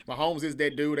facts. Mahomes is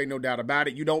that dude, ain't no doubt about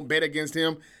it. You don't bet against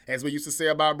him, as we used to say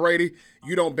about Brady.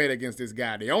 You don't bet against this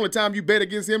guy. The only time you bet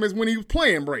against him is when he was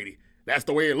playing Brady. That's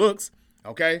the way it looks,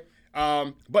 okay?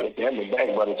 But damn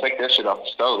it, buddy, take that shit off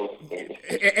the stove.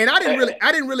 And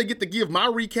I didn't really get to give my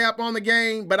recap on the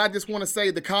game, but I just want to say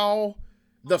the call,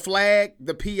 the flag,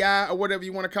 the PI, or whatever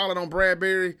you want to call it on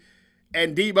Bradbury,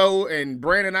 and Debo and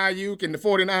Brandon Ayuk and the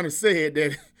 49ers said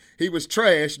that he was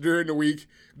trash during the week.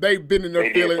 They've been in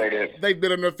their feelings. They've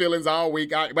been in their feelings all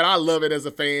week. But I love it as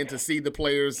a fan to see the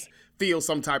players feel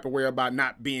some type of way about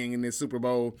not being in this Super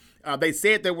Bowl. They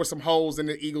said there were some holes in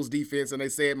the Eagles' defense, and they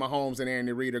said Mahomes and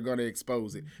Andy Reid are going to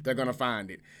expose it. They're going to find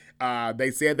it.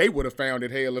 They said they would have found it,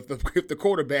 hell, if they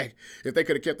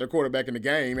could have kept their quarterback in the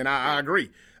game, and I agree.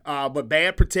 But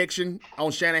bad protection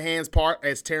on Shanahan's part,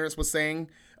 as Terrence was saying,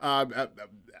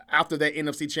 after that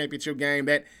NFC Championship game,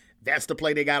 that's the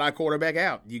play they got our quarterback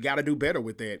out. You got to do better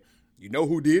with that. You know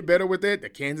who did better with that? The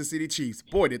Kansas City Chiefs.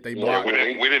 Boy, did they block. We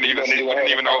didn't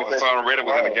even know Hassan Reddick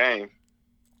was in the game.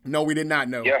 No, we did not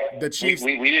know. Yeah, the Chiefs.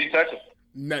 We didn't touch him.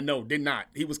 No, did not.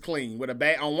 He was clean. With a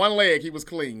bat on one leg, he was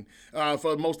clean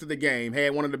for most of the game.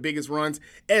 Had one of the biggest runs.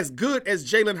 As good as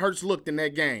Jalen Hurts looked in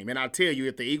that game. And I tell you,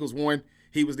 if the Eagles won,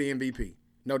 he was the MVP.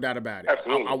 No doubt about it.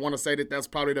 I want to say that's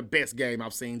probably the best game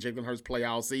I've seen Jalen Hurts play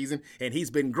all season. And he's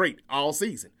been great all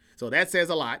season. So that says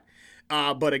a lot.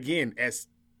 But again, as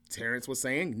Terrence was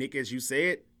saying, Nick, as you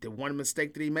said, the one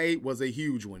mistake that he made was a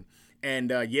huge one.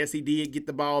 And yes, he did get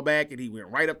the ball back, and he went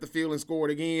right up the field and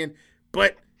scored again.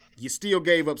 But you still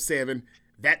gave up 7.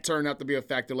 That turned out to be a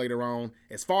factor later on.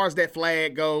 As far as that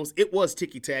flag goes, it was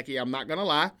ticky-tacky, I'm not going to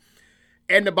lie.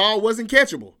 And the ball wasn't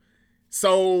catchable.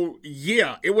 So,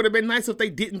 yeah, it would have been nice if they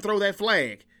didn't throw that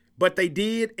flag. But they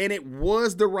did, and it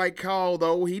was the right call,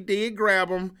 though. He did grab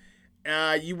him.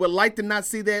 You would like to not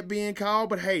see that being called,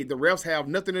 but hey, the refs have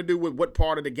nothing to do with what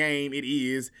part of the game it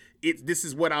is. This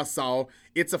is what I saw.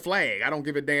 It's a flag. I don't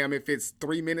give a damn if it's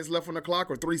 3 minutes left on the clock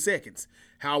or 3 seconds.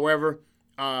 However,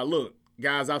 look,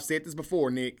 guys, I've said this before,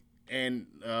 Nick, and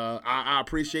I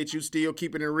appreciate you still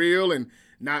keeping it real and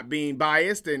not being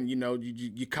biased, and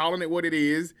you calling it what it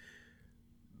is.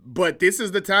 But this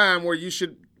is the time where you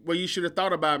should have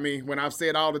thought about me when I've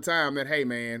said all the time that, hey,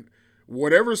 man,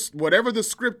 whatever the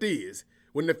script is,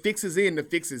 when the fix is in, the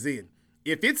fix is in.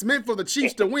 If it's meant for the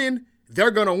Chiefs to win, they're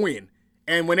going to win.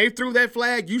 And when they threw that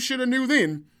flag, you should have knew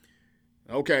then,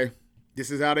 okay,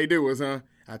 this is how they do us, huh?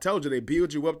 I told you they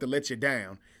build you up to let you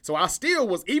down. So I still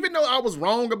was, even though I was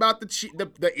wrong about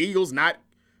the Eagles not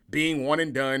being one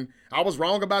and done, I was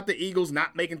wrong about the Eagles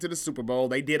not making to the Super Bowl.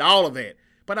 They did all of that.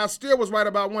 But I still was right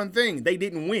about one thing. They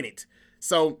didn't win it.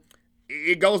 So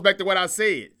it goes back to what I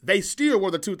said. They still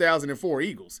were the 2004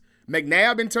 Eagles.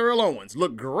 McNabb and Terrell Owens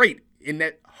looked great in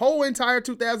that whole entire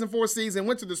 2004 season,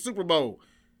 went to the Super Bowl.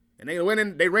 And they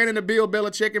ran into Bill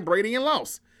Belichick and Brady and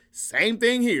lost. Same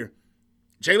thing here.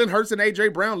 Jalen Hurts and A.J.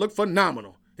 Brown looked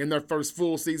phenomenal in their first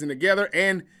full season together,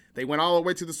 and they went all the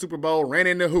way to the Super Bowl, ran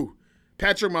into who?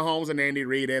 Patrick Mahomes and Andy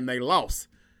Reid, and they lost.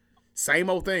 Same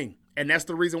old thing. And that's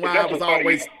the reason why I was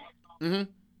always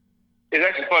It's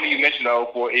actually funny you mentioned the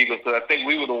 04 Eagles, because I think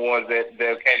we were the ones that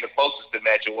came the closest to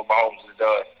matching what Mahomes has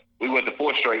done. We went to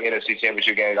 4 straight NFC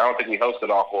Championship games. I don't think we hosted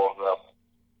all 4 of them.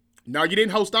 No, you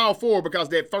didn't host all 4 because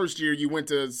that first year you went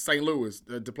to St. Louis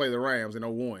to play the Rams in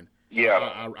 01.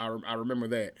 Yeah. I remember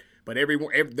that. But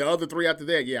the other 3 after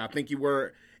that, yeah, I think you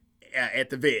were at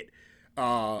the vet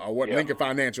Lincoln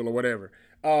Financial or whatever.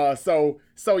 So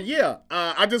yeah,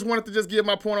 I just wanted to just give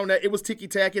my point on that. It was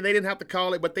ticky-tacky. They didn't have to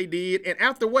call it, but they did. And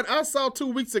after what I saw 2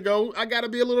 weeks ago, I got to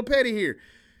be a little petty here.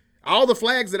 All the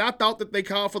flags that I thought that they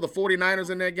called for the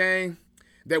 49ers in that game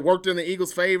that worked in the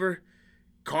Eagles' favor,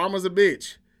 karma's a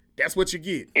bitch. That's what you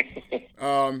get.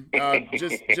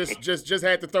 Just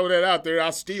had to throw that out there.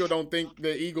 I still don't think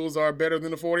the Eagles are better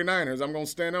than the 49ers. I'm going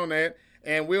to stand on that.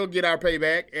 And we'll get our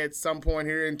payback at some point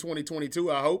here in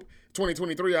 2022, I hope.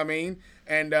 2023, I mean.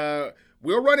 And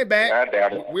we'll run it back. Yeah, I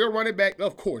doubt it. We'll run it back.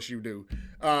 Of course you do.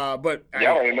 But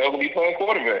y'all don't even know who you playing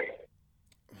quarterback.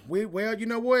 Well, you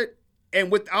know what? And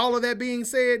with all of that being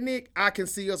said, Nick, I can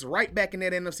see us right back in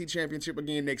that NFC Championship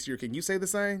again next year. Can you say the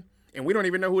same? And we don't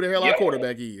even know who the hell our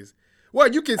quarterback is. Well,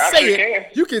 you can say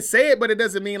it. You can say it, but it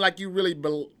doesn't mean like you really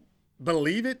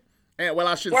believe it. And well,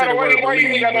 I shouldn't say the word believe. Why you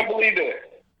think I don't believe that?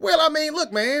 Well, I mean,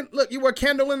 look, man. Look, you were a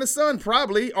candle in the sun,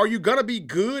 probably. Are you going to be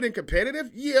good and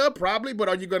competitive? Yeah, probably. But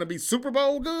are you going to be Super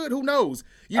Bowl good? Who knows?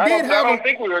 I don't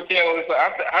think we were a candle in the sun.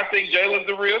 I think Jalen's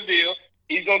the real deal.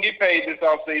 He's going to get paid this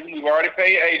offseason. We've already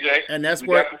paid AJ. And that's we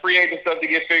where got the free agent stuff to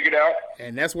get figured out.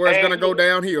 And that's where it's going to go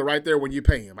downhill right there when you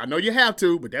pay him. I know you have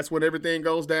to, but that's when everything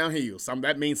goes downhill.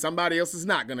 That means somebody else is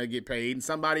not going to get paid and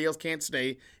somebody else can't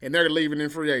stay, and they're leaving in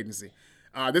free agency.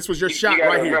 This was your shot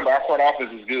right here. Remember, our front office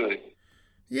is good.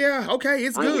 Yeah, okay,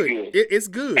 it's really good. It's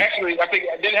good. Actually, I think,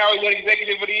 didn't Howie win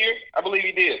executive of the year? I believe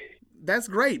he did. That's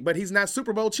great, but he's not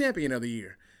Super Bowl champion of the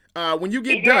year. When you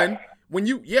get done, when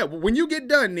you get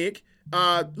done, Nick,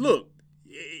 look,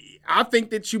 I think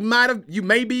that you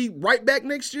may be right back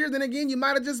next year. Then again, you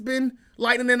might have just been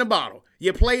lightning in a bottle.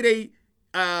 You played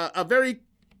a very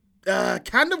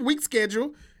kind of weak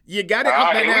schedule. You got it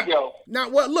up there now. Now,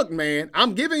 what? Look, man,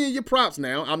 I'm giving you your props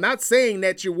now. I'm not saying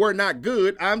that you were not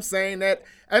good. I'm saying that,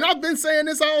 and I've been saying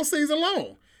this all season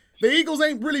long. The Eagles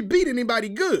ain't really beat anybody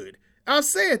good. I've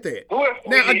said that.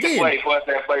 Now again, for us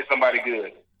to play somebody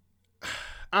good.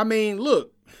 I mean,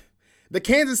 look, the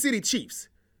Kansas City Chiefs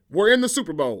were in the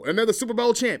Super Bowl, and they're the Super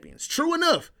Bowl champions. True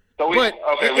enough. But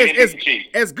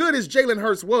as good as Jalen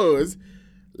Hurts was,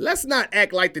 let's not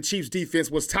act like the Chiefs' defense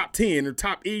was top 10 or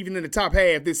even in the top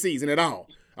half this season at all.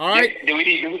 All right? So we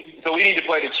need to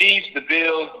play the Chiefs, the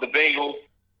Bills, the Bengals,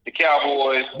 the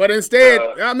Cowboys. But instead,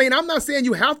 I mean, I'm not saying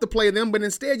you have to play them, but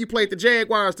instead you played the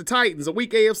Jaguars, the Titans, a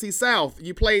weak AFC South.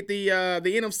 You played the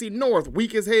NFC North,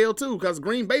 weak as hell too, because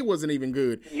Green Bay wasn't even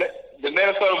good. The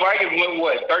Minnesota Vikings went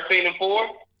what, 13-4?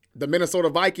 The Minnesota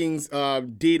Vikings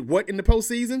did what in the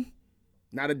postseason?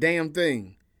 Not a damn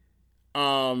thing.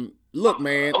 Look,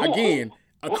 man, again,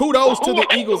 kudos to the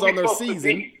Eagles on their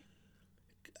season.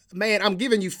 Man, I'm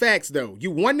giving you facts, though.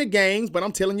 You won the games, but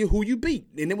I'm telling you who you beat,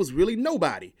 and it was really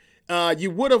nobody.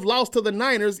 You would have lost to the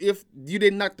Niners if you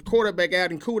didn't knock the quarterback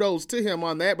out, and kudos to him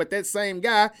on that. But that same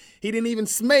guy, he didn't even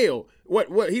smell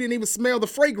he didn't even smell the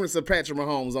fragrance of Patrick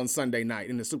Mahomes on Sunday night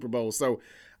in the Super Bowl. So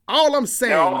all I'm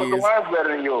saying is, line's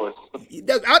better than yours.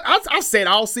 I've said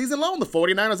all season long, the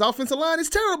 49ers offensive line is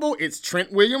terrible. It's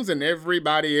Trent Williams and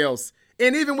everybody else.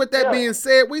 And even with that being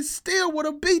said, we still would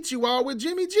have beat you all with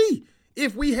Jimmy G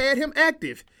if we had him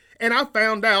active. And I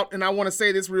found out, and I want to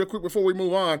say this real quick before we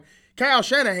move on, Kyle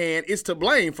Shanahan is to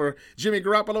blame for Jimmy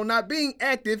Garoppolo not being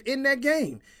active in that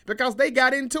game because they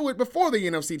got into it before the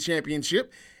NFC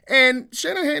Championship, and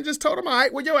Shanahan just told him, all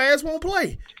right, well, your ass won't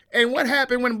play. And what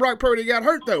happened when Brock Purdy got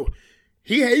hurt, though?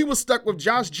 He was stuck with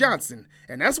Josh Johnson,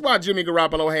 and that's why Jimmy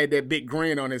Garoppolo had that big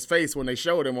grin on his face when they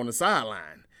showed him on the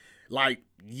sideline. Like,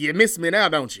 you miss me now,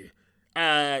 don't you?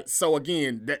 So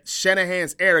again, that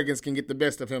Shanahan's arrogance can get the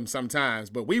best of him sometimes,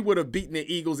 but we would have beaten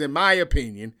the Eagles, in my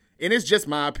opinion, and it's just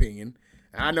my opinion.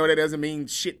 I know that doesn't mean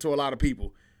shit to a lot of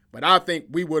people, but I think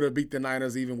we would have beat the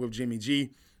Niners even with Jimmy G.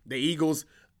 The Eagles,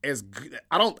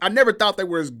 I never thought they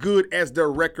were as good as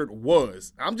their record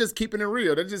was. I'm just keeping it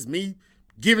real. That's just me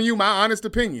giving you my honest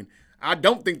opinion. I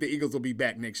don't think the Eagles will be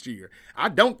back next year. I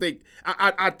think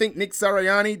Nick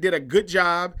Sirianni did a good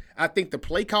job. I think the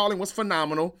play calling was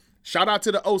phenomenal. Shout out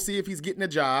to the OC if he's getting a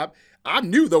job. I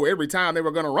knew, though, every time they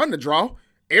were going to run the draw,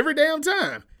 every damn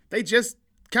time. They just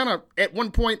kind of, at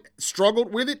one point,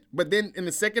 struggled with it. But then in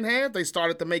the second half, they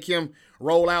started to make him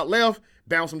roll out left,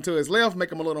 bounce him to his left,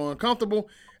 make him a little uncomfortable.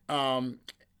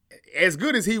 As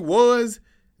good as he was,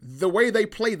 the way they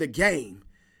play the game,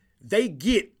 they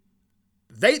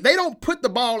don't put the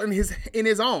ball in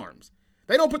his arms.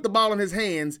 They don't put the ball in his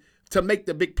hands to make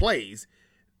the big plays.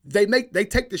 They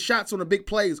take the shots on the big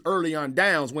plays early on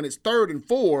downs. When it's 3rd and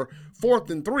 4, 4th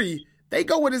and 3, they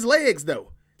go with his legs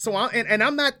though. So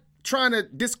I'm not trying to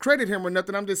discredit him or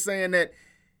nothing. I'm just saying that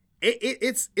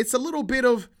it's a little bit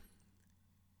of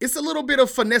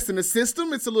finesse in the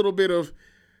system. It's a little bit of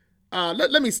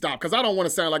let me stop because I don't want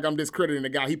to sound like I'm discrediting the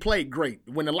guy. He played great.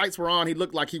 When the lights were on, he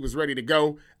looked like he was ready to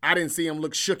go. I didn't see him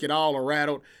look shook at all or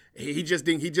rattled. He just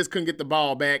couldn't get the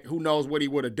ball back. Who knows what he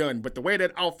would have done. But the way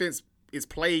that offense is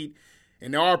played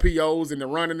and the RPOs and the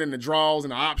running and the draws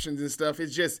and the options and stuff,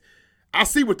 it's just, I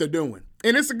see what they're doing.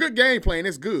 And it's a good game plan.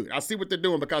 It's good. I see what they're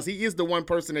doing because he is the one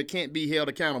person that can't be held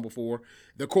accountable for,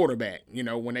 the quarterback. You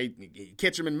know, when they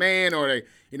catch him in man or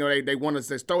they want us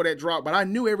to throw that drop. But I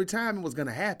knew every time it was going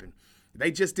to happen.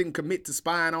 They just didn't commit to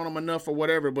spying on him enough or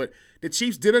whatever. But the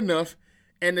Chiefs did enough,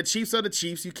 and the Chiefs are the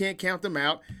Chiefs. You can't count them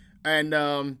out. And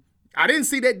I didn't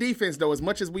see that defense, though, as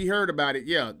much as we heard about it.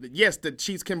 Yeah, yes, the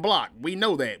Chiefs can block. We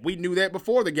know that. We knew that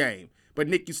before the game. But,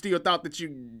 Nick, you still thought that you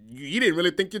didn't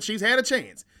really think your Chiefs had a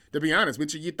chance. To be honest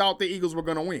with you, you thought the Eagles were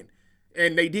going to win,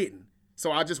 and they didn't.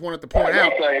 So I just wanted to point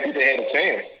out. They had a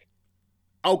chance.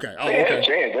 Okay. They had a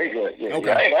chance. They good. Yeah.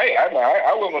 Okay.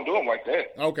 I wasn't going to do them like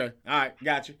that. Okay. All right.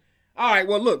 Got you. All right.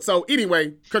 Well, look. So,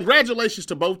 anyway, congratulations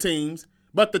to both teams.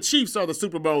 But the Chiefs are the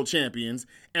Super Bowl champions.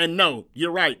 And no,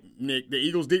 you're right, Nick. The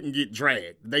Eagles didn't get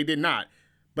dragged. They did not.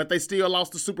 But they still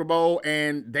lost the Super Bowl,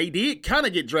 and they did kind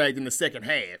of get dragged in the second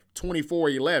half.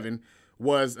 24-11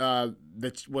 was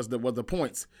the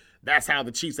points. That's how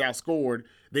the Chiefs outscored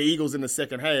the Eagles in the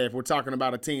second half. We're talking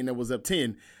about a team that was up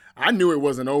 10. I knew it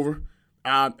wasn't over.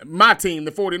 My team,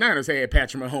 the 49ers, had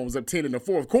Patrick Mahomes up 10 in the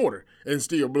fourth quarter and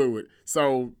still blew it.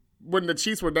 So when the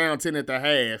Chiefs were down 10 at the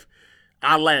half,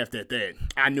 I laughed at that.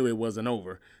 I knew it wasn't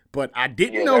over. But I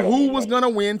didn't know who was going to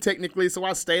win technically, so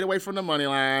I stayed away from the money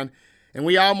line. And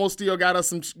we almost still got us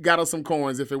some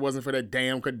coins if it wasn't for that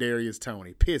damn Kadarius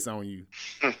Toney. Piss on you.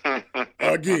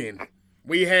 Again.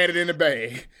 We had it in the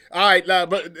bag. All right,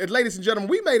 but ladies and gentlemen,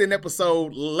 we made an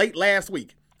episode late last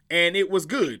week, and it was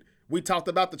good. We talked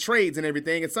about the trades and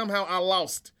everything, and somehow I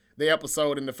lost the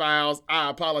episode in the files.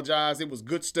 I apologize. It was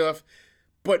good stuff.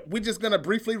 But we're just going to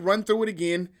briefly run through it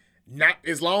again. Not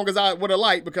as long as I would have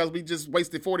liked because we just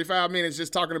wasted 45 minutes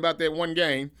just talking about that one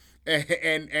game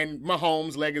and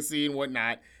Mahomes' legacy and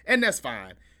whatnot. And that's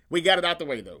fine. We got it out the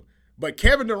way, though. But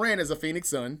Kevin Durant is a Phoenix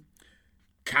Sun.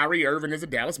 Kyrie Irving is a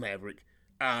Dallas Maverick.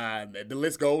 The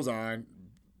list goes on.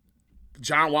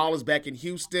 John Wall is back in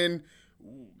Houston.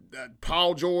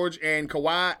 Paul George and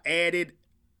Kawhi added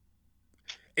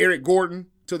Eric Gordon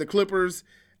to the Clippers.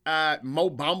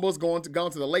 Mo Bamba's gone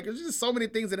to the Lakers. There's just so many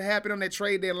things that happened on that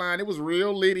trade deadline. It was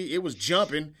real litty. It was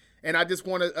jumping. And I just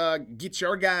want to get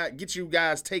you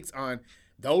guys' takes on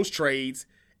those trades.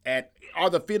 Are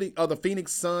the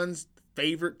Phoenix Suns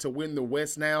favorite to win the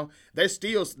West now? They're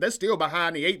still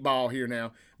behind the 8 ball here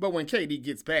now. But when KD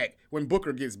gets back, when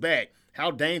Booker gets back,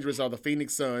 how dangerous are the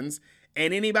Phoenix Suns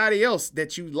and anybody else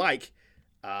that you like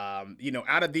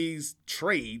out of these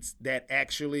trades that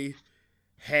actually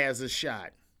has a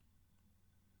shot?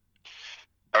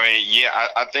 I mean, yeah,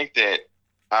 I think that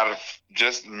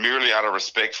merely out of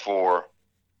respect for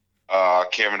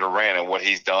Kevin Durant and what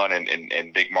he's done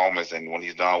in big moments and when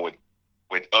he's done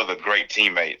with other great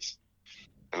teammates.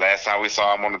 The last time we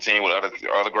saw him on the team with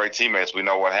other great teammates, we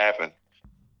know what happened.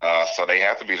 So they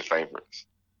have to be the favorites.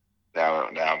 Now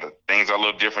the things are a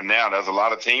little different now. There's a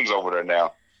lot of teams over there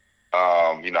now.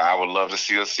 I would love to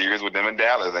see a series with them in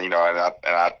Dallas, and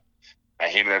I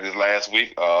hinted at this last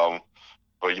week.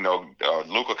 But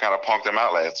Luka kind of punked them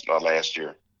out last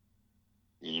year.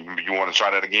 You want to try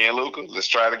that again, Luka? Let's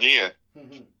try it again.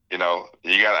 Mm-hmm.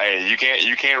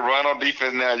 You can't run on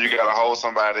defense now. You got to hold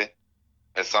somebody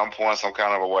at some point, some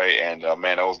kind of a way. And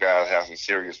man, those guys have some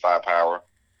serious firepower.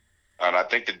 And I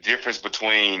think the difference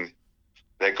between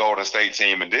that Golden State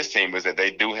team and this team is that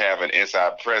they do have an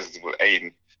inside presence with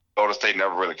Aiden. Golden State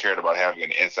never really cared about having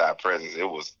an inside presence. It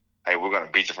was, hey, we're going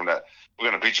to beat you from that. We're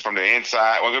going to beat you from the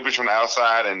inside. We're going to beat you from the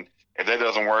outside. And if that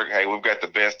doesn't work, hey, we've got the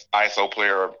best ISO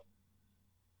player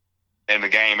in the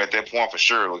game at that point for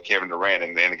sure with Kevin Durant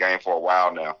in the game for a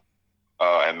while now.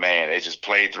 And man, they just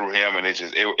played through him and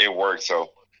it worked.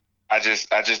 So I just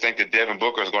think that Devin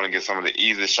Booker is going to get some of the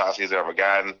easiest shots he's ever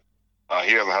gotten.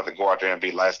 He doesn't have to go out there and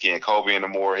be light-skinned Kobe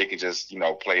anymore. He can just,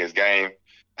 play his game,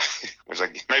 which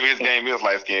maybe his game is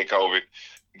light-skinned Kobe.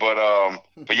 But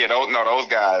yeah, those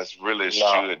guys really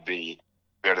should be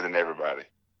better than everybody.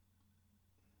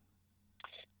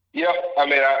 Yeah, I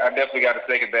mean, I definitely got to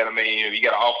second that. I mean, you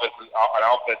got an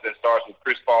offense that starts with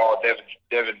Chris Paul,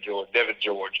 Devin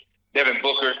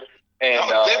Booker, and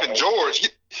Devin George.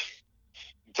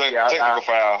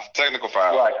 Technical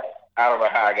foul. Right. I don't know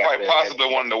how I got quite possibly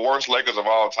one of the worst Lakers of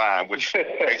all time, which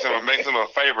makes him a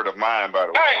favorite of mine, by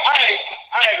the way. I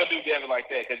ain't gonna do Devin like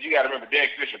that because you got to remember Derek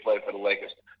Fisher played for the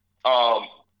Lakers,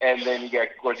 and then you got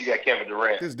Kevin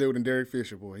Durant. This dude and Derek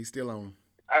Fisher, boy, he's still on.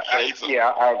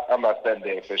 I'm not studying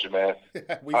Derek Fisher, man.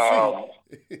 We see.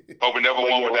 Hope we never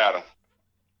won without him.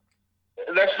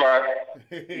 That's fine,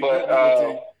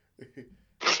 but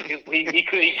he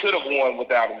could have won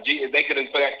without him. They could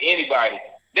have put out anybody.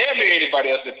 Damn near anybody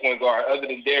else at point guard other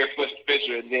than Derek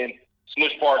Fisher and then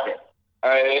Smush Parker.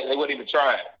 They wasn't even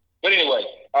trying. But anyway,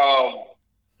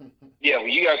 when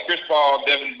you got Chris Paul,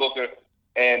 Devin Booker,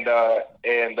 and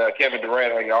Kevin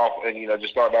Durant on your offense, and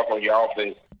just starting off on your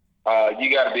offense, you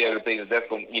got to be able to think that's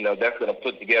going to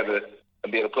put together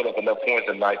and be able to put up enough points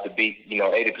tonight to beat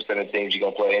 80% of the teams you're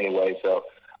gonna play anyway. So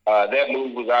that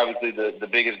move was obviously the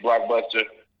biggest blockbuster.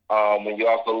 When you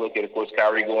also look at, of course,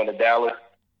 Kyrie going to Dallas.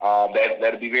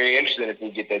 That'd be very interesting if we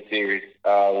get that series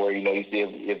where you see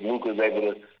if Luka's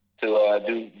able to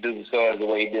do the Suns the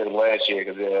way he did them last year,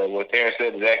 because what Terrence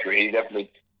said is accurate. He definitely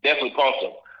punked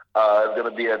them. It's going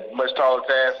to be a much taller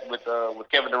task with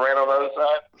Kevin Durant on the other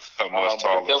side. A much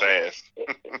taller task.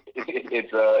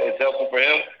 It's helpful for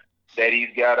him that he's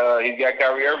got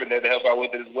Kyrie Irving there to help out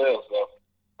with it as well. So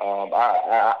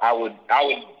I would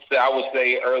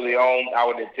say early on I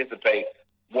would anticipate,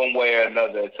 one way or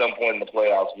another, at some point in the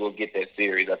playoffs, we'll get that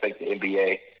series. I think the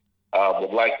NBA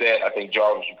would like that. I think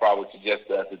Jarvis should probably suggest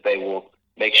to us that they will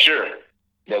make sure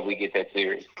that we get that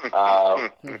series.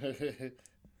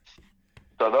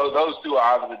 So those two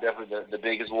are obviously definitely the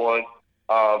biggest one.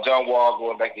 John Wall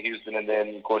going back to Houston and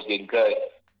then, of course, getting cut.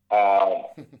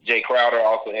 Jay Crowder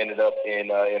also ended up in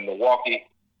Milwaukee.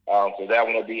 So that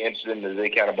one will be interesting as they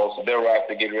kind of bolster their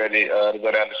roster, get ready to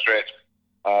go down the stretch.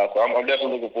 So I'm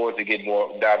definitely looking forward to getting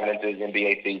more diving into this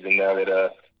NBA season now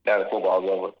that football's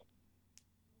over.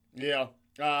 Yeah.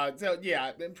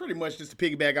 And pretty much just to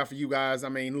piggyback off of you guys, I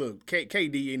mean, look,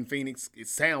 KD in Phoenix, it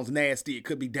sounds nasty. It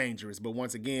could be dangerous. But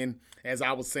once again, as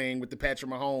I was saying with the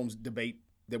Patrick Mahomes debate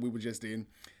that we were just in,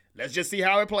 let's just see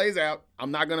how it plays out.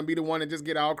 I'm not going to be the one to just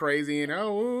get all crazy and, they're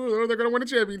going to win a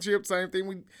championship. Same thing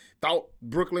we thought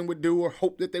Brooklyn would do or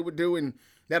hoped that they would do, and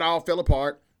that all fell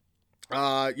apart.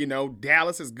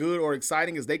 Dallas is good or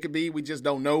exciting as they could be. We just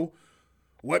don't know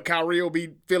what Kyrie will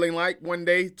be feeling like one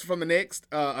day from the next.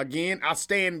 Again, I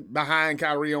stand behind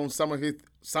Kyrie on some of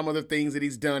the things that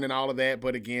he's done and all of that.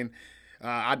 But again,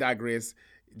 I digress.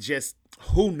 Just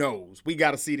who knows? We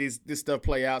got to see this stuff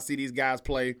play out, see these guys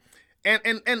play.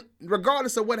 And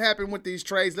regardless of what happened with these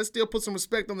trades, let's still put some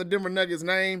respect on the Denver Nuggets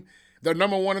name. They're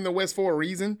number one in the West for a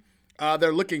reason.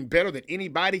 They're looking better than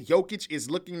anybody. Jokic is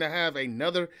looking to have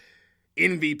another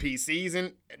MVP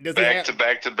season. Back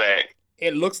to back.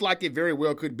 It looks like it very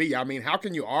well could be. I mean, how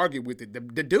can you argue with it?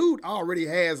 The dude already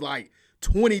has like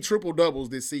 20 triple-doubles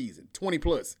this season, 20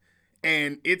 plus.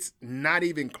 And it's not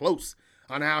even close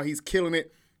on how he's killing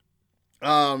it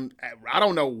I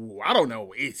don't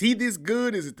know. Is he this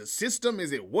good? Is it the system?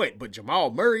 Is it what? But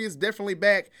Jamal Murray is definitely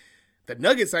back. The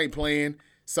Nuggets ain't playing.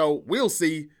 So we'll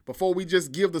see. Before we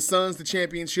just give the Suns the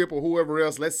championship or whoever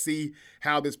else, let's see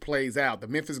how this plays out. The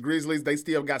Memphis Grizzlies, they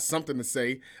still got something to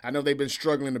say. I know they've been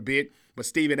struggling a bit, but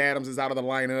Steven Adams is out of the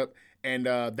lineup, and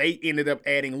they ended up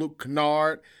adding Luke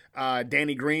Kennard.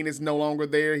 Danny Green is no longer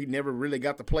there. He never really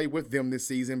got to play with them this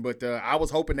season, but I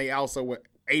was hoping they also were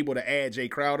able to add Jay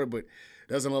Crowder, but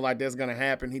doesn't look like that's going to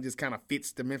happen. He just kind of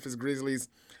fits the Memphis Grizzlies,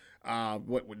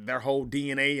 with their whole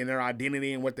DNA and their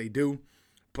identity and what they do.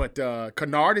 But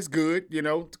Kennard is good,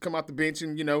 to come out the bench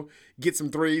and, get some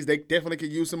threes. They definitely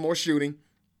could use some more shooting.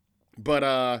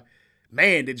 But,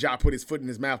 man, did Ja put his foot in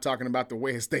his mouth talking about the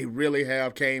West. They really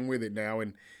have came with it now,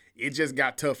 and it just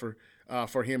got tougher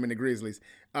for him and the Grizzlies.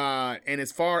 And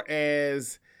as far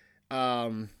as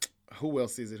who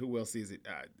else is it?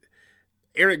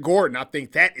 Eric Gordon, I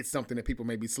think that is something that people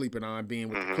may be sleeping on, being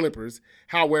with the Clippers.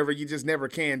 However, you just never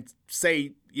can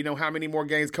say, how many more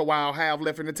games Kawhi will have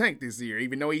left in the tank this year.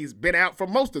 Even though he's been out for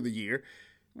most of the year,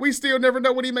 we still never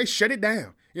know when he may shut it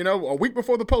down. A week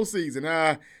before the postseason,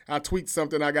 I tweet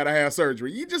something, I got to have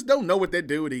surgery. You just don't know what that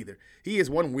dude either. He is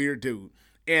one weird dude.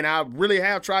 And I really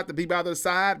have tried to be by their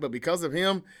side, but because of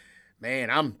him, man,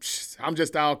 I'm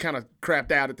just all kind of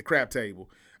crapped out at the crap table.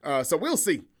 So we'll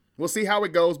see. We'll see how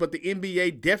it goes, but the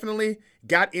NBA definitely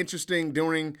got interesting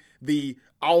during the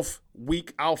no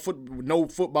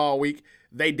football week.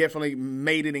 They definitely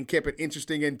made it and kept it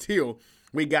interesting until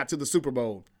we got to the Super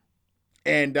Bowl.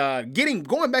 And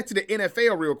going back to the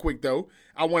NFL real quick, though,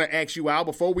 I want to ask you, Al,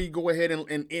 before we go ahead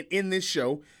and end this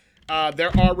show,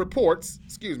 there are reports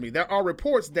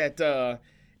that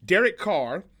Derek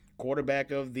Carr, quarterback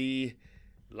of the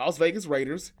Las Vegas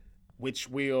Raiders, which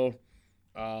will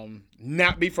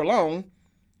not be for long.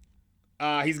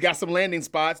 He's got some landing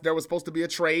spots. There was supposed to be a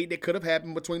trade that could have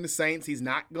happened between the Saints. He's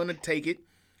not going to take it.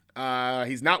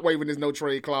 He's not waiving his no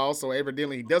trade clause, so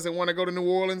evidently he doesn't want to go to New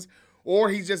Orleans, or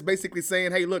he's just basically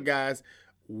saying, hey, look, guys,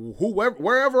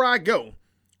 wherever I go,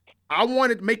 I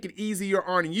want to make it easier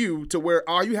on you to where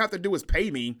all you have to do is pay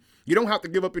me. You don't have to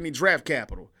give up any draft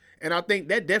capital. And I think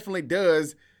that definitely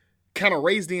does kind of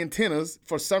raise the antennas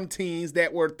for some teams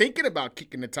that were thinking about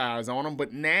kicking the tires on him,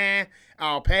 but nah,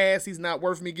 I'll pass. He's not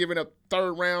worth me giving a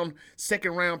third round,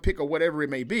 second round pick or whatever it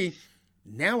may be.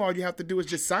 Now all you have to do is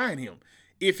just sign him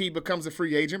if he becomes a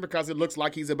free agent, because it looks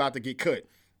like he's about to get cut.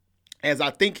 As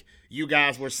I think you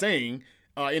guys were saying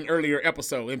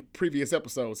in previous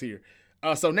episodes here.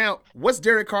 So now, what's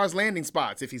Derek Carr's landing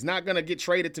spots? If he's not going to get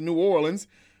traded to New Orleans,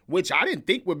 which I didn't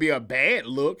think would be a bad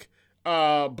look,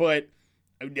 but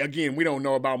again, we don't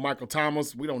know about Michael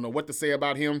Thomas. We don't know what to say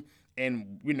about him.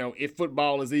 And, if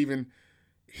football is even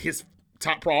his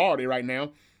top priority right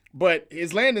now. But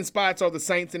his landing spots are the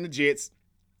Saints and the Jets.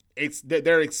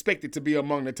 They're expected to be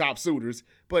among the top suitors.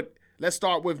 But let's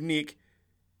start with Nick.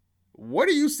 What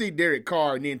do you see Derek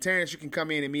Carr? And then Terrence, you can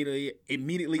come in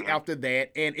immediately after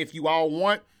that. And if you all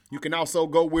want, you can also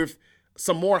go with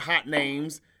some more hot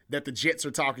names that the Jets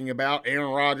are talking about.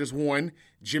 Aaron Rodgers, 1.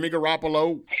 Jimmy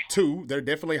Garoppolo, 2. They're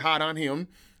definitely hot on him.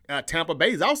 Tampa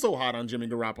Bay is also hot on Jimmy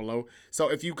Garoppolo. So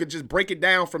if you could just break it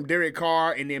down from Derek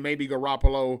Carr and then maybe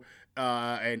Garoppolo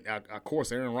and, of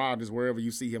course, Aaron Rodgers, wherever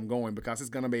you see him going, because it's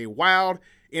going to be a wild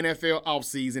NFL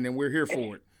offseason, and we're here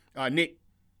for it. Nick?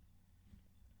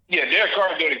 Yeah, Derek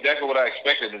Carr is doing exactly what I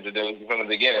expected him to do from the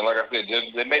beginning. Like I said,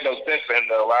 it made no sense for him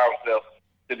to allow himself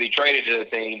to be traded to a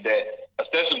team that,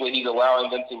 especially when he's allowing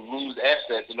them to lose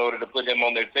assets in order to put him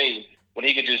on their team, when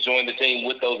he could just join the team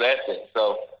with those assets.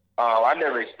 So I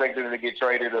never expected him to get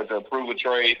traded or to approve a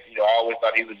trade. I always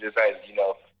thought he would just have,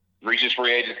 reach his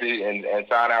free agency and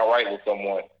sign outright with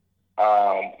someone.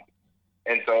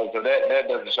 And so that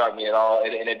doesn't shock me at all.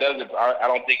 And it doesn't. I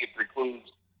don't think it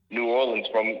precludes New Orleans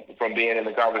from being in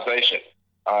the conversation.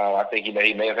 I think he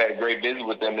may have had a great visit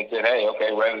with them and said, hey,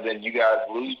 okay, rather than you guys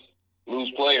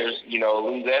lose players,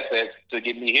 lose assets to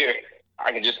get me here,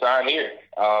 I can just sign here.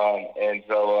 And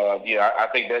so, I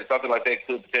think that something like that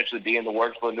could potentially be in the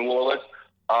works for New Orleans.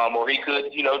 Or he could,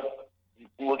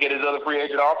 look at his other free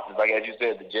agent options. Like, as you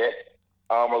said, the Jets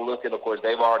are looking. Of course,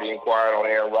 they've already inquired on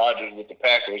Aaron Rodgers with the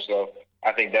Packers. So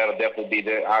I think that'll definitely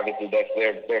be obviously that's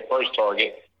their first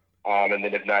target. And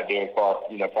then if not, Derek Carr,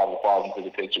 probably falls into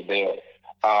the picture there.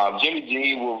 Jimmy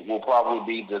G will probably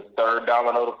be the third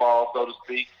domino to fall, so to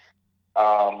speak.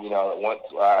 Once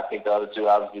I think the other two,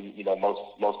 obviously,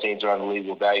 most teams around the league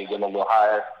will value them a little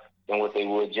higher than what they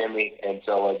would Jimmy, and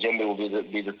so Jimmy will be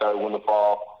the third one to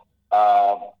fall.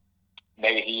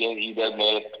 Maybe he does,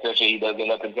 potentially he does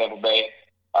end up in Tampa Bay.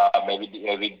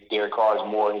 Maybe Derek Carr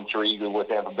is more intrigued with what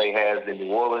Tampa Bay has than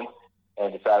New Orleans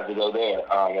and decides to go there.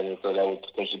 And so that would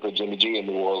potentially put Jimmy G in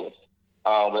New Orleans.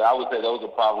 But I would say those are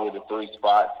probably the three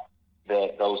spots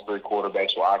that those three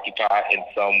quarterbacks will occupy in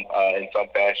some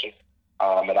fashion.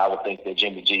 And I would think that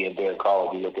Jimmy G and Derek Carr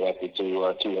will be looking at the two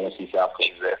NFC South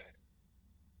teams there.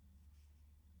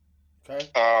 Okay.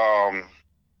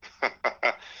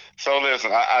 So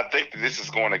listen, I think that this is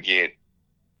going to get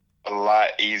a lot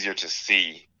easier to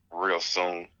see real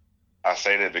soon. I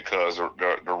say that because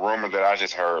the rumor that I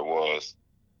just heard was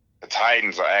the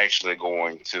Titans are actually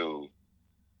going to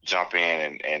jump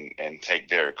in and take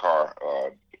Derek Carr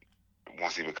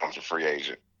once he becomes a free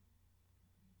agent.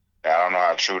 I don't know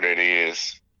how true that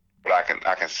is, but I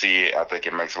can see it. I think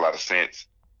it makes a lot of sense.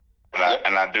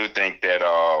 And I do think that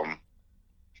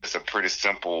it's a pretty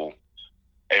simple.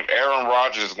 If Aaron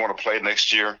Rodgers is going to play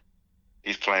next year,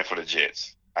 he's playing for the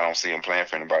Jets. I don't see him playing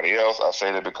for anybody else. I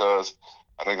say that because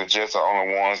I think the Jets are the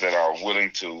only ones that are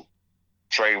willing to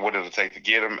trade what it'll take to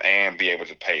get him and be able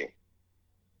to pay him.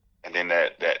 And then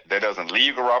that doesn't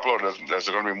leave Garoppolo. There's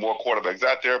going to be more quarterbacks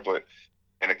out there, but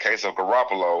in the case of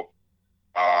Garoppolo,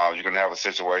 you're going to have a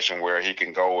situation where he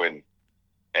can go and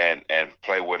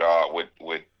play with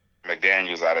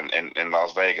McDaniels out in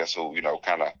Las Vegas, who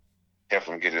kind of help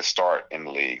him get his start in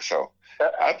the league. So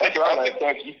I think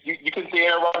you could see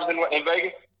Aaron Rodgers in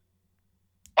Vegas.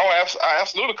 Oh, I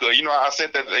absolutely could. I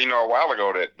said that a while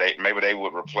ago that they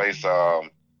would replace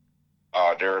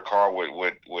Derek Carr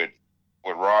with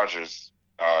Rodgers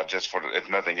just for if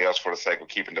nothing else for the sake of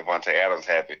keeping Devontae Adams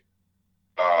happy.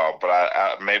 But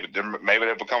I maybe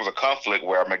there becomes a conflict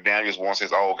where McDaniels wants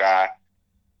his old guy,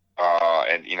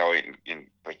 and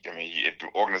if the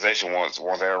organization wants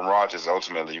Aaron Rodgers,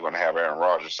 ultimately you're going to have Aaron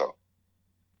Rodgers. So.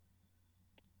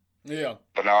 Yeah.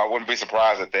 But no, I wouldn't be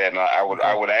surprised at that, and I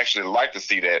would actually like to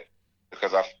see that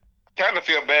because I kind of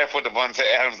feel bad for Devontae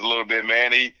Adams a little bit,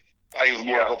 man. He was going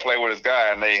to go play with his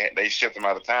guy, and they shipped him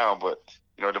out of town. But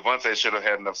Devontae should have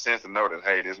had enough sense to know that,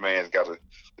 hey, this man's got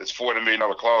this $40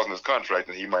 million clause in his contract,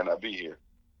 and he might not be here.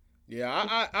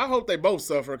 Yeah, I hope they both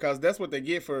suffer because that's what they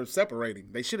get for separating.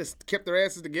 They should have kept their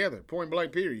asses together, point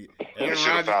blank, period. They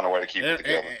should have found a way to keep it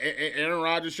together. Aaron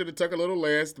Rodgers should have took a little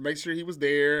less to make sure he was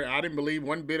there. I didn't believe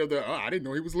one bit of I didn't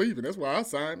know he was leaving. That's why I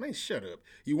signed. Man, shut up.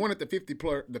 You wanted the 50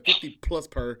 plus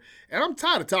per. And I'm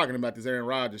tired of talking about this Aaron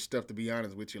Rodgers stuff, to be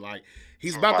honest with you. Like,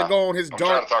 he's about to go on his dark. I'm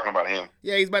tired of talking about him.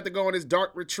 Yeah, he's about to go on his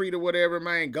dark retreat or whatever,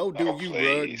 man. Go do you,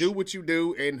 bro. Do what you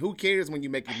do, and who cares when you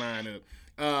make your mind up.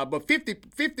 But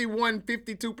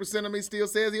 52% of me still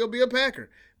says he'll be a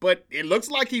Packer. But it looks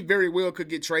like he very well could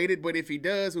get traded. But if he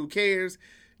does, who cares?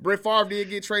 Brett Favre did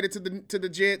get traded to the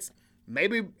Jets.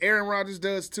 Maybe Aaron Rodgers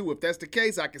does too. If that's the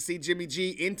case, I can see Jimmy G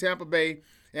in Tampa Bay,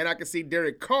 and I can see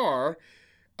Derek Carr.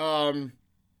 I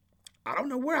don't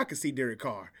know where I can see Derek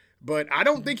Carr. But I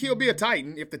don't think he'll be a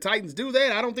Titan. If the Titans do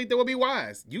that, I don't think they will be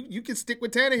wise. You can stick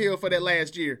with Tannehill for that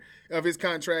last year of his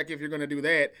contract if you're going to do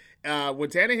that. When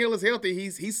Tannehill is healthy,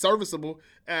 he's serviceable.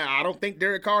 I don't think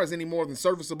Derek Carr is any more than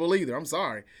serviceable either. I'm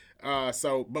sorry.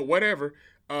 But whatever.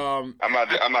 I'm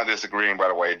not disagreeing, by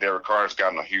the way. Derek Carr's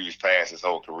gotten a huge pass his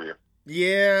whole career.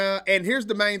 Yeah, and here's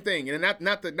the main thing, and not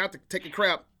to take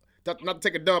not to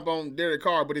take a dump on Derek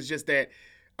Carr, but it's just that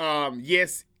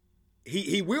yes.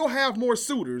 He will have more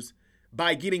suitors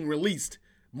by getting released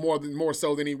more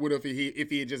so than he would if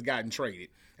he had just gotten traded.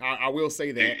 I will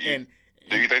say that.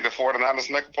 Do you think the 49ers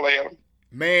next play at him?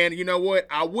 Man, you know what?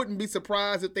 I wouldn't be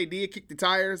surprised if they did kick the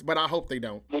tires, but I hope they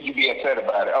don't. Would you be upset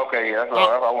about it? Okay, that's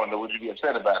all I want to know. Would you be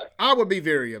upset about it? I would be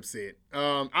very upset.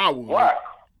 I would. Why?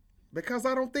 Because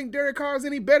I don't think Derek Carr is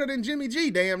any better than Jimmy G,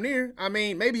 damn near. I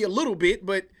mean, maybe a little bit,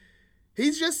 but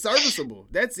he's just serviceable.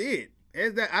 That's it.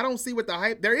 I don't see what the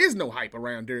hype. There is no hype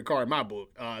around Derek Carr in my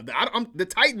book. The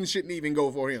Titans shouldn't even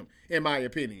go for him, in my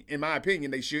opinion. In my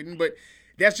opinion, they shouldn't. But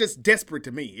that's just desperate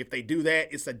to me. If they do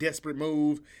that, it's a desperate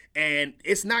move, and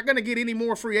it's not going to get any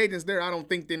more free agents there. I don't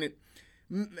think than it.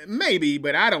 Maybe,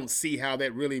 but I don't see how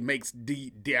that really makes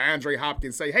DeAndre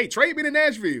Hopkins say, "Hey, trade me to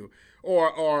Nashville,"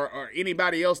 or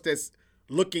anybody else that's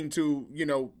looking to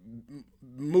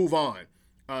move on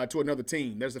to another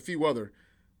team. There's a few other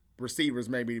receivers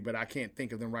maybe, but I can't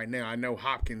think of them right now. I know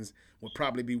Hopkins would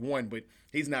probably be one, but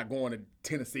he's not going to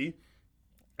Tennessee.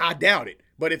 I doubt it.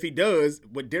 But if he does,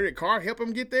 would Derek Carr help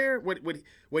him get there?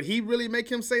 Would he really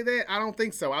make him say that? I don't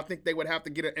think so. I think they would have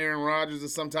to get an Aaron Rodgers of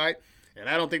some type, and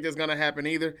I don't think that's going to happen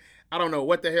either. I don't know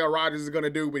what the hell Rodgers is going to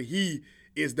do, but he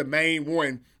is the main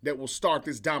one that will start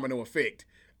this domino effect.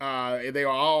 They are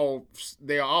all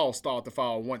start to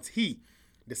fall once he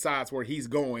decides where he's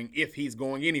going, if he's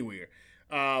going anywhere.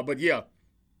 But yeah,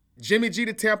 Jimmy G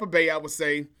to Tampa Bay, I would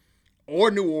say, or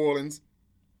New Orleans.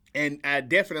 And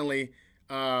definitely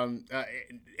Aaron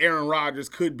Rodgers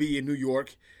could be in New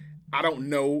York. I don't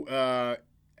know.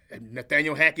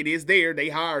 Nathaniel Hackett is there. They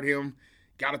hired him.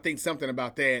 Got to think something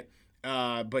about that.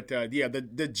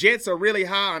 The Jets are really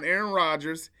high on Aaron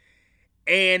Rodgers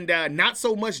and not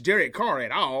so much Derek Carr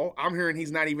at all. I'm hearing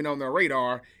he's not even on their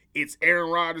radar. It's Aaron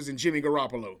Rodgers and Jimmy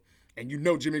Garoppolo. And you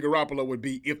know Jimmy Garoppolo would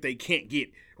be if they can't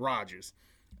get Rodgers.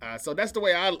 So that's the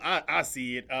way I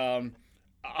see it.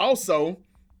 Also,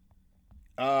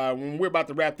 when we're about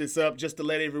to wrap this up, just to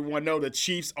let everyone know, the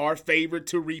Chiefs are favored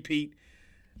to repeat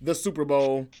the Super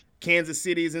Bowl. Kansas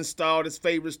City is installed as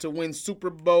favorites to win Super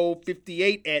Bowl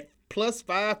 58 at plus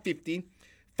 550,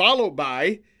 followed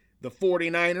by the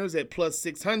 49ers at plus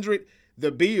 600,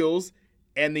 the Bills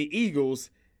and the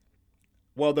Eagles.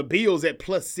 Well, the Bills at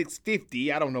plus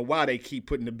 650. I don't know why they keep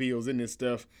putting the Bills in this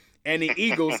stuff. And the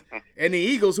Eagles,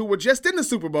 who were just in the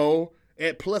Super Bowl,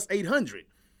 at plus 800.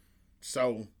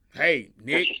 So, hey,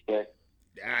 Nick,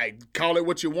 I call it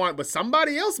what you want, but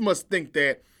somebody else must think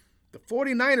that the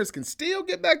 49ers can still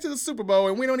get back to the Super Bowl,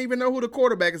 and we don't even know who the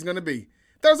quarterback is going to be.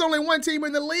 There's only one team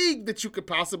in the league that you could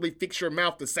possibly fix your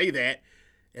mouth to say that,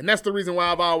 and that's the reason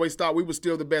why I've always thought we were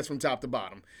still the best from top to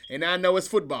bottom. And I know it's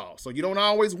football, so you don't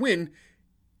always win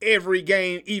every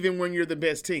game, even when you're the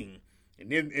best team.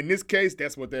 And in this case,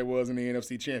 that's what that was in the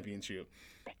NFC Championship.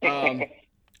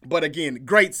 But again,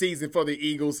 great season for the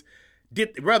Eagles.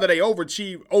 Whether they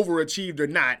overachieved or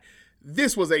not,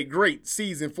 this was a great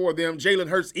season for them. Jalen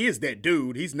Hurts is that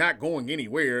dude. He's not going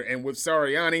anywhere. And with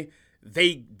Sirianni,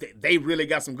 they really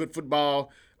got some good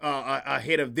football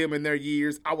ahead of them in their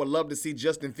years. I would love to see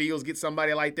Justin Fields get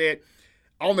somebody like that.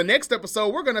 On the next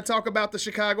episode, we're going to talk about the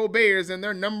Chicago Bears and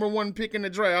their number one pick in the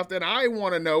draft. And I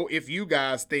want to know if you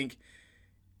guys think,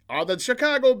 are the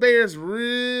Chicago Bears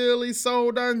really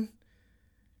sold on?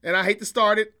 And I hate to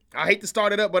start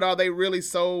it up, but are they really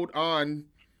sold on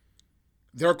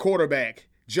their quarterback,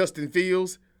 Justin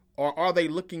Fields, or are they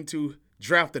looking to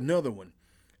draft another one?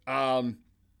 I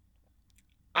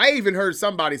even heard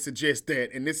somebody suggest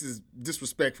that, and this is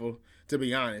disrespectful to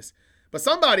be honest, but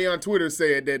somebody on Twitter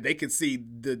said that they could see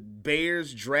the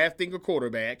Bears drafting a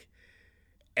quarterback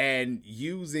and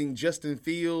using Justin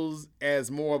Fields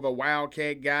as more of a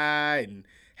wildcat guy and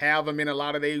have him in a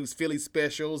lot of those Philly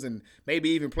specials and maybe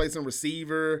even play some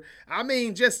receiver. I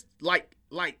mean, just like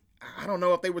I don't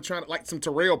know if they were trying to like some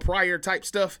Terrell Pryor type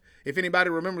stuff, if anybody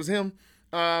remembers him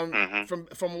from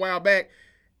a while back.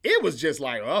 It was just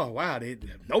like, oh, wow,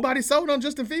 nobody sold on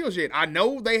Justin Fields yet. I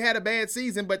know they had a bad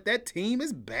season, but that team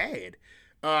is bad.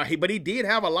 But he did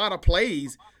have a lot of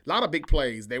plays, a lot of big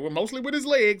plays. They were mostly with his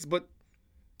legs, but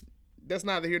that's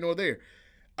neither here nor there.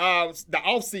 The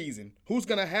offseason, who's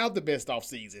going to have the best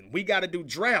offseason? We got to do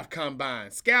draft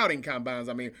combines, scouting combines.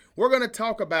 I mean, we're going to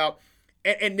talk about,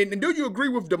 and do you agree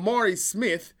with Damari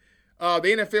Smith, the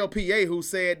NFLPA, who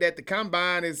said that the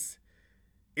combine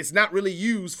it's not really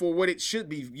used for what it should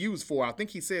be used for? I think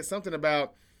he said something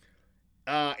about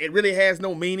it really has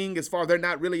no meaning as far as they're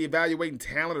not really evaluating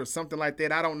talent or something like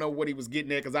that. I don't know what he was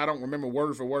getting at because I don't remember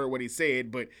word for word what he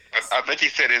said. But I think he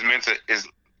said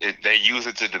they use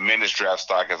it to diminish draft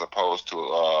stock as opposed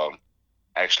to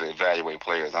actually evaluate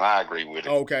players, and I agree with it.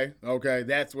 Okay,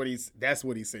 that's what he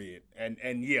said,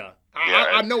 and yeah,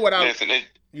 I know what listen,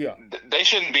 they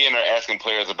shouldn't be in there asking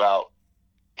players about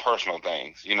personal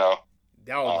things, you know.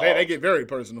 They get very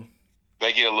personal.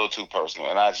 They get a little too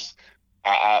personal, and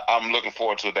I'm looking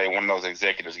forward to a day when those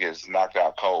executives gets knocked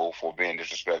out cold for being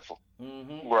disrespectful.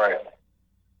 Mm-hmm. Right.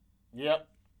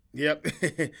 Yep.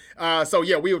 So,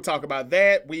 yeah, we will talk about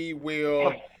that. We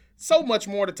will so much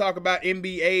more to talk about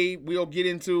NBA. We'll get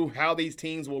into how these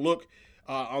teams will look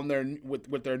on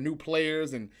with their new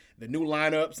players and the new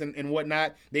lineups and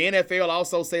whatnot. The NFL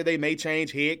also say they may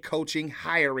change head coaching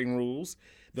hiring rules.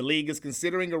 The league is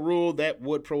considering a rule that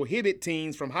would prohibit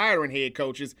teams from hiring head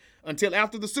coaches until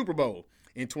after the Super Bowl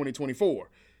in 2024.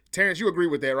 Terrence, you agree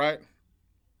with that, right?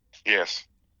 Yes.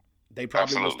 They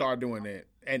probably will start doing that.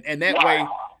 And that way...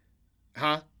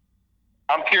 Huh?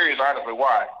 I'm curious, honestly,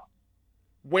 why?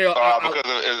 Well,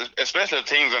 because especially the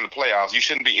teams in the playoffs, you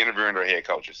shouldn't be interviewing their head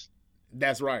coaches.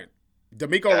 That's right.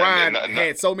 DeMeco Ryan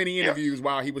had so many interviews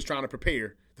while he was trying to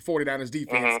prepare the 49ers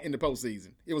defense in the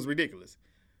postseason. It was ridiculous.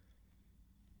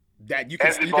 That you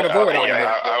can avoid all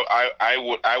that.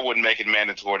 I wouldn't make it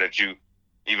mandatory that you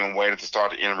even waited to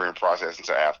start the interviewing process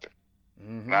until after.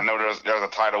 Mm-hmm. And I know there's a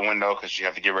title window because you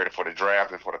have to get ready for the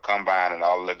draft and for the combine and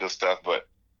all the good stuff, but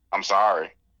I'm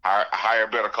sorry. Hire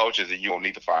better coaches and you don't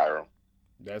need to fire them.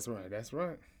 That's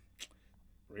right.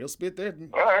 Real spit there.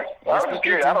 All right. I'm just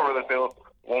curious. I don't really feel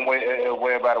one way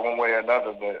about it one way or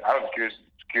another. But I was curious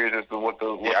as to what the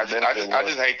I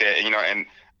just hate that, and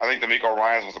I think D'Amico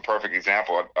Ryans was a perfect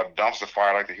example. A dumpster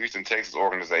fire like the Houston Texas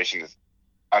organization is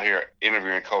out here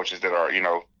interviewing coaches that are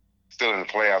still in the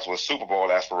playoffs with Super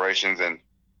Bowl aspirations, and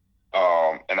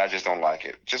I just don't like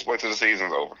it. Just wait till the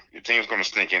season's over. Your team's going to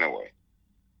stink anyway.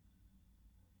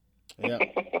 Yeah.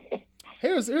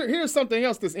 Here's something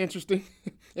else that's interesting,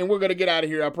 and we're going to get out of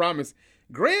here, I promise.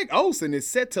 Greg Olsen is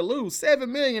set to lose $7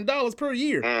 million per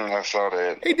year. I saw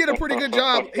that. He did a pretty good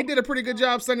job. He did a pretty good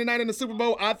job Sunday night in the Super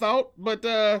Bowl, I thought. But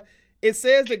it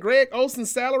says that Greg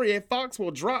Olsen's salary at Fox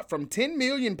will drop from $10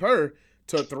 million per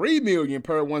to $3 million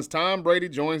per once Tom Brady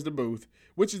joins the booth,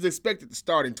 which is expected to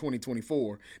start in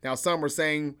 2024. Now, some are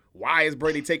saying, why is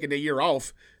Brady taking the year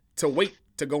off to wait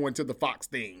to go into the Fox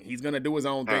thing? He's going to do his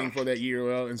own thing for that year.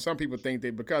 Well, and some people think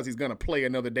that because he's going to play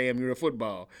another damn year of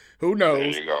football. Who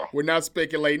knows? There you go. We're not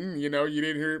speculating. You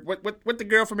didn't hear what the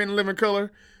girl from In Living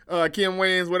Color, Kim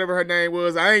Wayans, whatever her name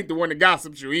was. I ain't the one that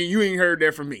gossiped you. You ain't heard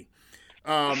that from me.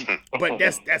 But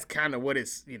that's kind of what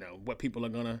it's, what people are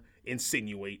going to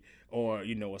insinuate or,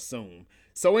 assume.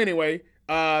 So anyway,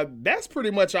 that's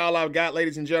pretty much all I've got,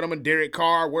 ladies and gentlemen. Derek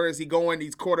Carr, where is he going?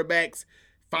 These quarterbacks.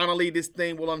 Finally, this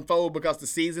thing will unfold because the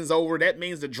season's over. That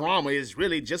means the drama is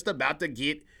really just about to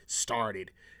get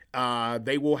started.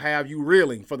 They will have you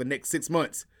reeling for the next 6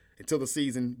 months until the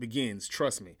season begins.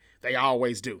 Trust me. They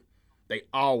always do. They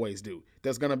always do.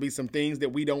 There's going to be some things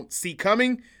that we don't see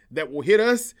coming that will hit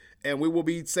us, and we will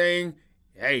be saying,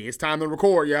 hey, it's time to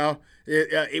record, y'all.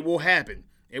 It will happen.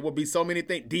 It will be so many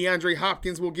things. DeAndre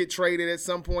Hopkins will get traded at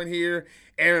some point here.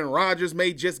 Aaron Rodgers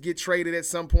may just get traded at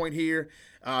some point here.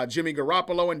 Jimmy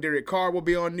Garoppolo and Derek Carr will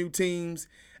be on new teams.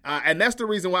 And that's the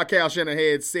reason why Kyle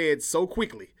Shanahan said so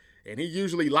quickly. And he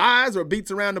usually lies or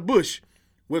beats around the bush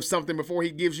with something before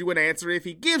he gives you an answer, if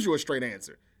he gives you a straight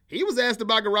answer. He was asked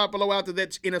about Garoppolo after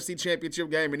that NFC Championship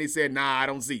game, and he said, nah, I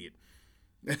don't see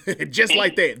it. Just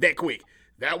like that quick.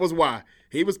 That was why.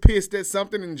 He was pissed at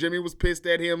something, and Jimmy was pissed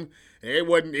at him. It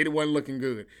wasn't looking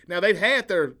good. Now, they've had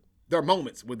their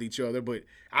moments with each other, but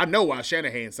I know why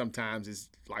Shanahan sometimes is,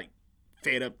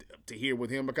 fed up to hear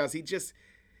with him, because he just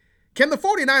 – can the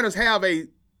 49ers have I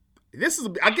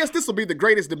guess this will be the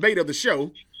greatest debate of the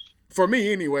show, for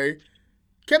me anyway.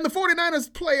 Can the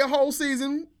 49ers play a whole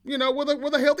season, with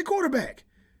a healthy quarterback?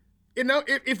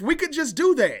 If we could just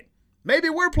do that, maybe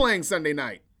we're playing Sunday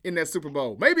night in that Super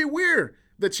Bowl. Maybe we're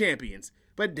the champions.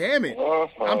 But damn it,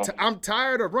 I'm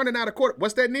tired of running out of quarter.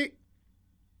 What's that, Nick?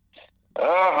 A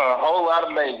whole lot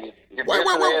of maybe.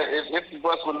 If you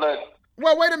bust with nuts.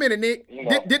 Well, wait a minute, Nick.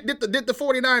 Did the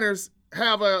 49ers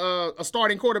have a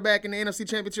starting quarterback in the NFC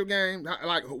Championship game?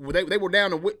 They were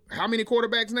down to how many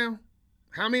quarterbacks now?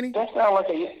 How many? That sounds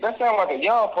like a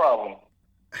y'all problem.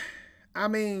 I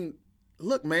mean,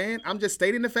 look, man, I'm just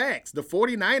stating the facts. The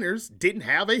 49ers didn't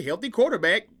have a healthy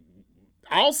quarterback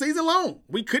all season long.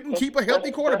 We couldn't keep a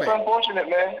healthy quarterback. That's unfortunate,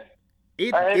 man.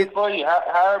 I hate it for you.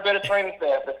 Hire a better training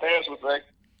staff, the fans would say.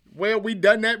 Well, we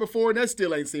done that before, and that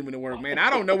still ain't seeming to work, man. I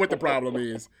don't know what the problem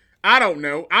is. I don't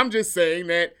know. I'm just saying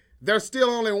that there's still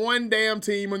only one damn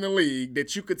team in the league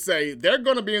that you could say they're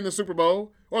going to be in the Super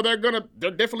Bowl, or they're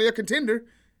definitely a contender,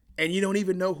 and you don't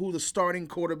even know who the starting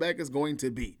quarterback is going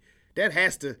to be. That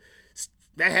has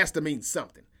to mean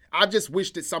something. I just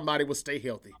wish that somebody would stay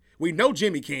healthy. We know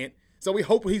Jimmy can't, so we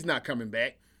hope he's not coming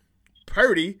back.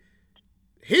 Purdy,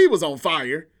 he was on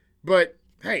fire, but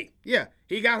hey, yeah,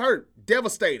 he got hurt.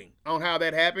 Devastating on how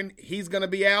that happened. He's going to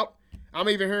be out. I'm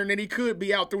even hearing that he could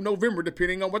be out through November,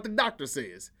 depending on what the doctor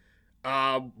says,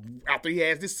 after he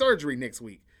has this surgery next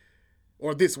week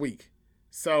or this week.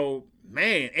 So,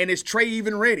 man, and is Trey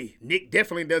even ready? Nick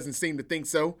definitely doesn't seem to think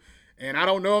so, and I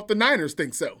don't know if the Niners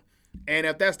think so. And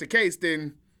if that's the case,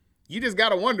 then you just got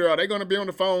to wonder, are they going to be on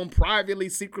the phone privately,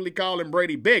 secretly calling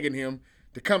Brady, begging him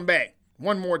to come back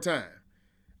one more time?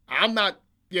 I'm not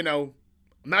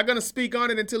going to speak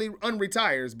on it until he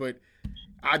unretires, but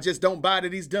I just don't buy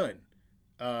that he's done.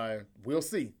 We'll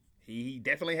see. He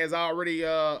definitely has already,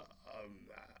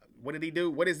 what did he do?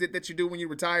 What is it that you do when you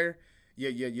retire?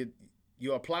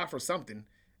 You apply for something.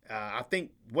 I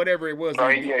think whatever it was. He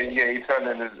turned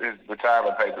in his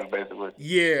retirement papers, basically.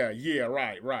 Yeah,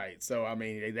 right. So, I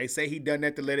mean, they say he done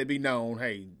that to let it be known,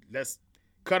 hey, let's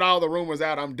cut all the rumors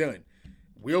out. I'm done.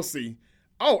 We'll see.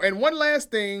 Oh, and one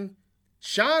last thing.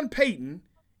 Sean Payton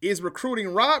is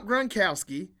recruiting Rob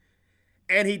Gronkowski,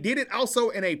 and he did it also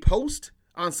in a post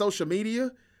on social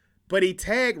media, but he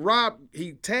tagged Rob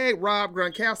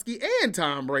Gronkowski and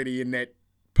Tom Brady in that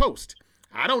post.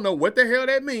 I don't know what the hell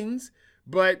that means,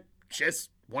 but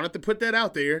just wanted to put that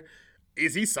out there.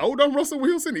 is he sold on Russell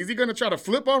Wilson? Is he going to try to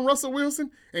flip on Russell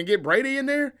Wilson and get Brady in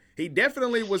there? He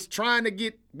definitely was trying to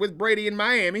get with Brady in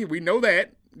Miami. We know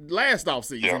that last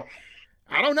offseason. Yeah.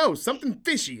 I don't know. Something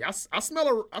fishy. I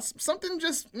smell something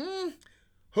just,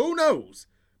 who knows?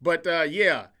 But,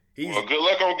 yeah. Well, good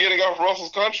luck on getting off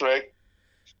Russell's contract.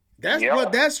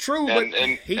 That's true, but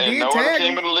he did no tag other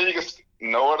team in the league.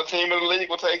 No other team in the league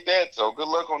will take that, so good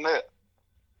luck on that.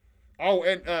 Oh,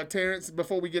 and Terrence,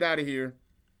 before we get out of here,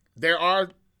 there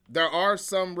are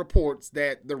some reports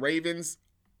that the Ravens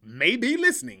may be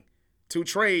listening to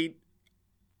trade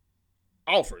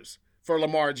offers for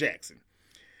Lamar Jackson.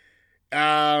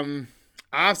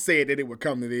 I've said that it would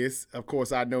come to this. Of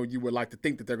course, I know you would like to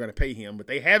think that they're going to pay him, but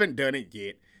they haven't done it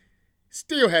yet.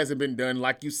 Still hasn't been done.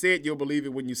 Like you said, you'll believe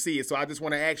it when you see it. So I just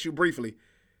want to ask you briefly,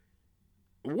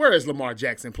 where is Lamar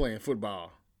Jackson playing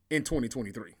football in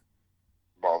 2023?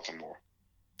 Baltimore.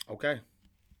 Okay.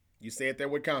 You said that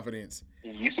with confidence.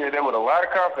 You said that with a lot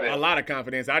of confidence. A lot of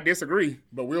confidence. I disagree,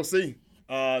 but we'll see.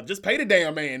 Just pay the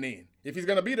damn man then. If he's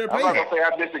going to be there, pay him. I'm not going to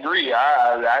say I disagree.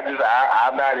 I'm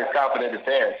not as confident as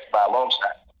Terrence by a long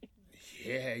shot.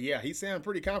 Yeah, he sounds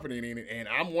pretty confident in it, and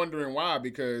I'm wondering why,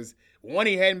 because, one,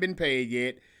 he hadn't been paid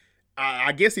yet.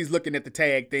 I guess he's looking at the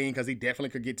tag thing because he definitely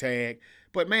could get tagged.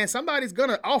 But, man, somebody's going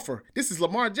to offer. This is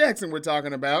Lamar Jackson we're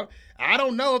talking about. I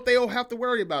don't know if they'll have to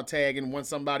worry about tagging when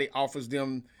somebody offers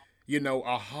them,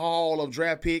 a haul of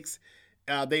draft picks.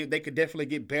 They could definitely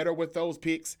get better with those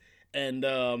picks. And,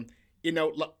 I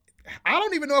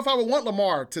don't even know if I would want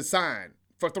Lamar to sign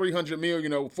for $300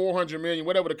 million, $400 million,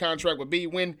 whatever the contract would be,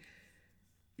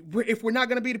 if we're not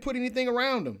going to be to put anything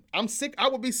around him. I'm sick. I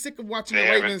would be sick of watching the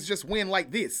Ravens just win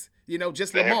like this.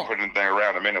 Just Lamar. They haven't Lamar. put anything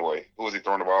around him anyway. Who is he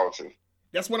throwing the ball to?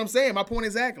 That's what I'm saying. My point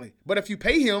exactly. But if you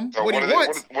pay him so what he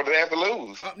wants. What do they have to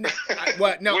lose?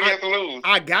 What do they have to lose?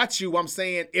 I got you. I'm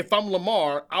saying if I'm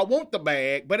Lamar, I want the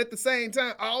bag. But at the same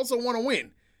time, I also want to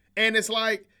win. And it's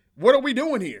like, what are we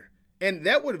doing here? And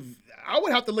I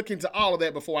would have to look into all of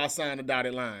that before I sign the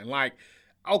dotted line. Like,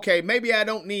 okay, maybe I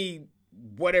don't need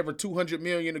whatever $200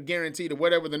 million guaranteed or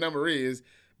whatever the number is,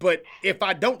 but if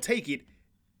I don't take it,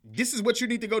 this is what you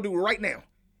need to go do right now.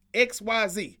 X, Y,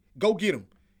 Z. Go get him.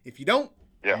 If you don't,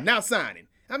 I'm not signing.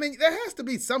 I mean, there has to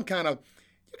be some kind of,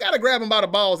 you got to grab him by the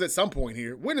balls at some point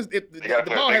here. The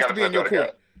ball has to be in your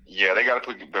court. Yeah, they got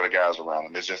to put better guys around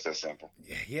him. It's just that simple.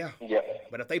 Yeah.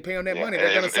 But if they pay him that money,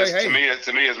 they're going to say, hey.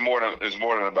 To me, it's more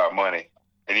than about money.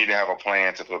 They need to have a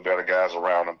plan to put better guys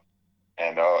around them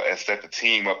and set the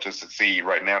team up to succeed.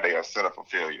 Right now, they are set up for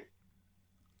failure.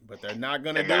 But they're not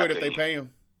going to do it if they pay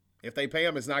him. If they pay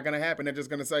him, it's not going to happen. They're just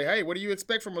going to say, hey, what do you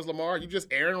expect from us, Lamar? You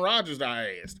just Aaron Rodgers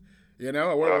I asked. They can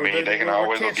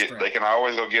always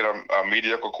go get a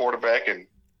mediocre quarterback and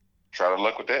try to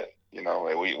luck with that.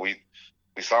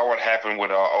 We saw what happened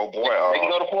with old boy. They can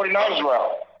go to 49ers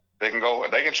route. They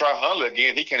can try Huntley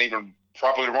again. He can't even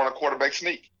properly run a quarterback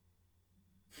sneak.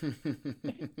 They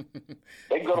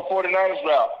can go to 49ers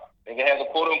route. They can have the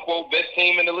quote-unquote best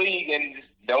team in the league and just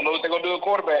don't know what they're going to do at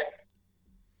quarterback.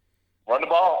 Run the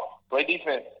ball. Play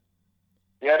defense.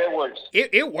 Yeah, that works.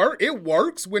 It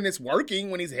works when it's working,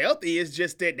 when he's healthy. It's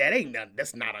just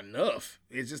that's not enough.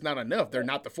 It's just not enough. They're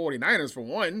not the 49ers for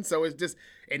one, so it's just,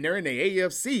 and they're in the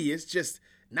AFC. It's just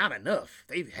not enough.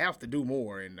 They have to do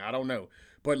more, and I don't know.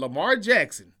 But Lamar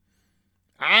Jackson,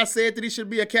 I said that he should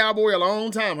be a Cowboy a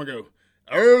long time ago.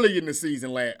 Early in this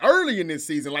season,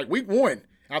 like week 1,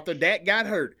 after Dak got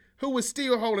hurt, who was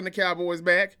still holding the Cowboys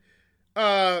back.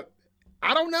 I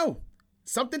don't know.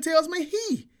 Something tells me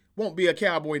he won't be a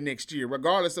Cowboy next year,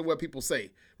 regardless of what people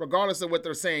say, regardless of what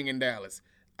they're saying in Dallas.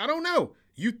 I don't know.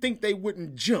 You think they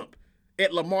wouldn't jump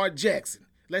at Lamar Jackson?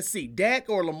 Let's see, Dak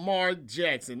or Lamar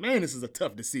Jackson? Man, this is a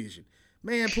tough decision.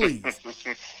 Man, please.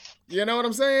 You know what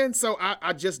I'm saying? So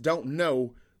I just don't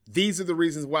know. These are the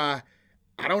reasons why.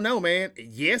 I don't know, man.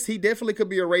 Yes, he definitely could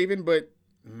be a Raven, but,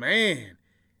 man,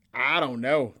 I don't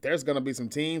know. There's going to be some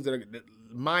teams that are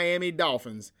Miami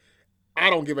Dolphins. I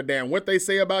don't give a damn what they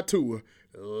say about Tua.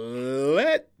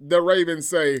 Let the Ravens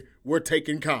say we're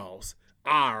taking calls.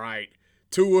 All right.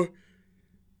 Tua,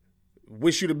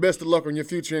 wish you the best of luck on your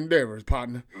future endeavors,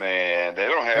 partner. Man, they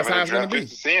don't have any draft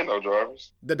picks to send, though,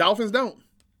 drivers. The Dolphins don't.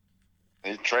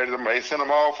 They traded them. They sent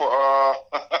them all for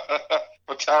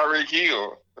Tyreek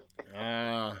Hill.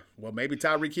 Well, maybe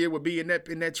Tyreek Hill would be in that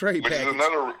trade package.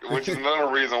 Which is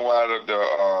another reason why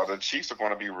the Chiefs are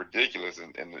going to be ridiculous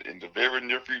in the very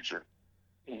near future.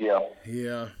 Yeah.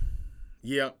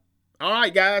 All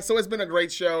right, guys. So it's been a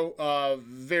great show.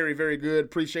 Very, very good.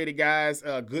 Appreciate it, guys.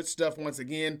 Good stuff once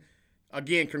again.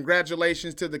 Again,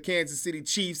 congratulations to the Kansas City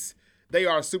Chiefs. They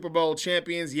are Super Bowl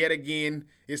champions yet again.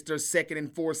 It's their second in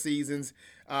 4 seasons.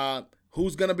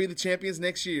 Who's going to be the champions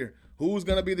next year? Who's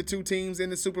going to be the 2 teams in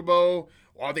the Super Bowl?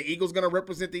 Are the Eagles going to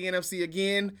represent the NFC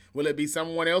again? Will it be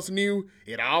someone else new?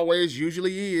 It always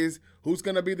usually is. Who's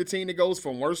going to be the team that goes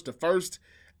from worst to first?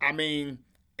 I mean,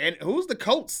 and who's the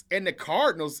Colts and the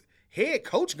Cardinals head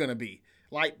coach going to be?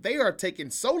 Like, they are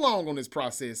taking so long on this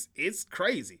process. It's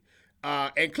crazy.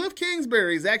 And Cliff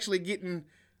Kingsbury is actually getting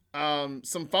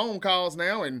some phone calls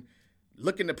now and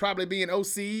looking to probably be an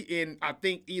OC in, I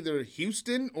think, either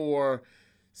Houston or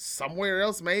somewhere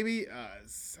else maybe.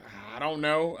 I don't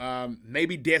know.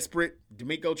 Maybe desperate.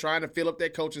 D'Amico trying to fill up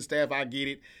that coaching staff. I get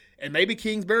it. And maybe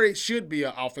Kingsbury should be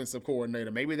an offensive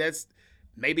coordinator.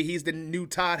 Maybe he's the new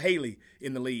Todd Haley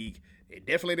in the league. It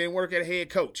definitely didn't work at a head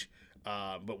coach.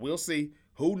 But we'll see.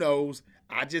 Who knows?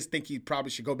 I just think he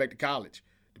probably should go back to college.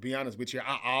 To be honest with you,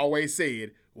 I always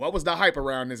said, what was the hype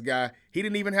around this guy? He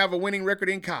didn't even have a winning record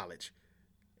in college.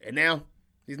 And now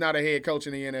he's not a head coach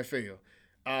in the NFL.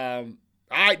 All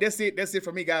right, that's it. That's it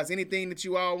for me, guys. Anything that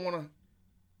you all want to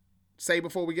say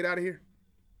before we get out of here?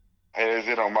 Hey, that's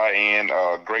it on my end.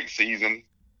 Great season.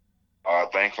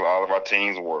 Thankfully, all of our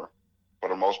teams were, for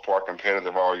the most part,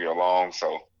 competitive all year long.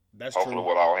 So that's hopefully true.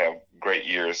 we'll all have great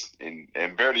years and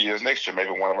better years next year.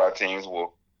 Maybe one of our teams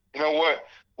will, you know what?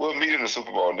 We'll meet in the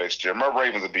Super Bowl next year. My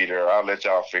Ravens will be there. I'll let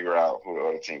y'all figure out who the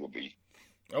other team will be.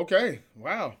 Okay.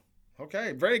 Wow.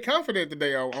 Okay. Very confident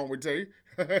today, on we tell you.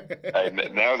 Hey,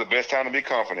 now's the best time to be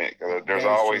confident because there's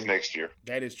always next year.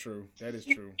 That is true. That is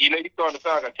true. You know, you're starting to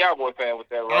sound like a Cowboy fan with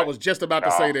that, right? I was just about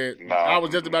to say that. I was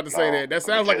just about to say that. That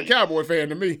sounds like a Cowboy fan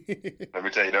to me. Let me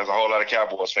tell you, there's a whole lot of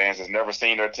Cowboys fans that's never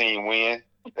seen their team win.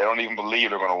 They don't even believe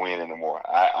they're going to win anymore.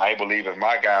 I believe if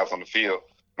my guy's on the field,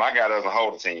 my guy doesn't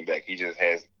hold the team back. He just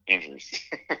has injuries.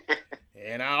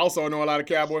 And I also know a lot of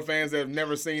Cowboy fans that have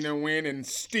never seen them win and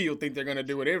still think they're going to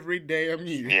do it every damn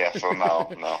year. Yeah, so no.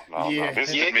 Yeah. This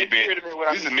is me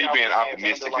being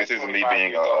optimistic. This isn't me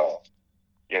being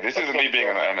this isn't me being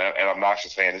an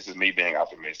obnoxious fan. This is me being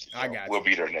optimistic. So I got you. We'll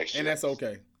be there next year. And that's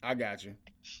okay. I got you.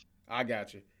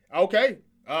 Okay.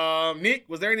 Nick,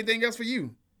 was there anything else for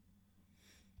you?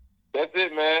 That's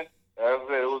it, man. It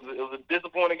was a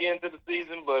disappointing end to the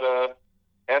season, but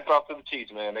hats off to the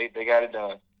Chiefs, man. They got it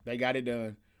done. They got it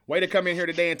done. Way to come in here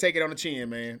today and take it on the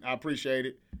chin, man. I appreciate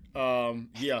it.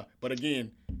 Yeah, but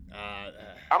again,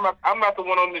 I'm not the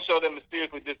one on this show that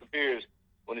mysteriously disappears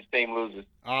when his team loses.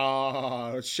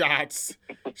 Oh, shots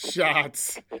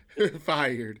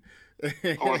fired.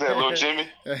 Who was that, little Jimmy?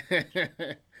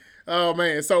 Oh,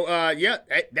 man. So, yeah,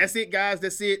 that's it, guys.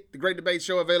 That's it. The Great Debate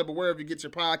Show available wherever you get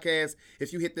your podcast.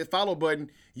 If you hit the follow button,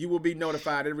 you will be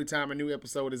notified every time a new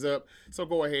episode is up. So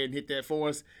go ahead and hit that for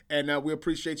us. And we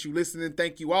appreciate you listening.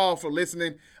 Thank you all for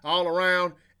listening all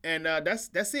around. And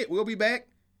that's it. We'll be back.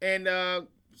 And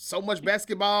so much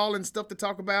basketball and stuff to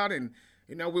talk about. And,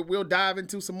 you know, we'll dive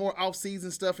into some more off-season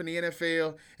stuff in the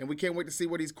NFL. And we can't wait to see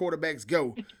where these quarterbacks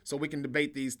go so we can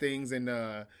debate these things. And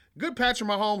good Patrick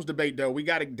Mahomes debate, though. We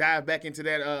got to dive back into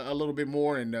that a little bit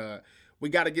more. And we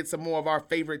got to get some more of our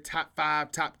favorite top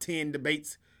 5, top 10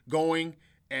 debates going.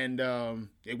 And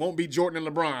it won't be Jordan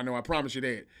and LeBron, no, I promise you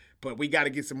that. But we got to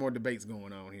get some more debates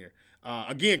going on here.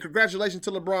 Again, congratulations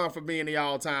to LeBron for being the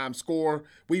all-time scorer.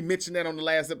 We mentioned that on the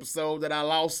last episode that I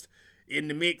lost in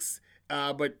the mix,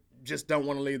 but just don't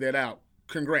want to leave that out.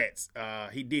 Congrats.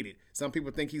 He did it. Some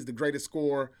people think he's the greatest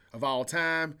scorer of all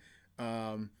time.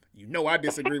 You know I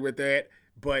disagree with that.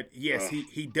 But, yes,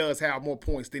 he does have more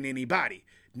points than anybody.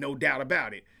 No doubt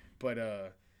about it. But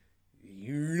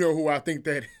you know who I think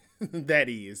that that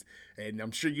is. And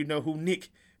I'm sure you know who Nick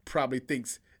probably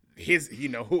thinks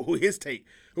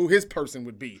who his person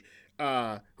would be,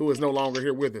 who is no longer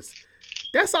here with us.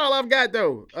 That's all I've got,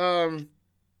 though.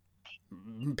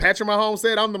 Patrick Mahomes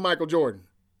said, I'm the Michael Jordan.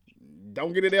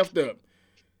 Don't get it effed up.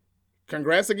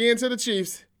 Congrats again to the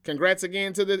Chiefs. Congrats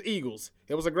again to the Eagles.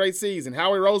 It was a great season.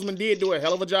 Howie Roseman did do a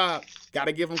hell of a job. Got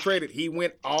to give him credit. He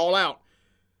went all out.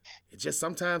 It just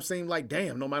sometimes seemed like,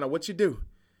 damn, no matter what you do,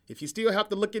 if you still have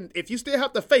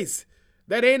to face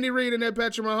that Andy Reid and that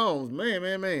Patrick Mahomes,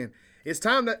 man, it's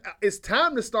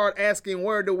time to start asking,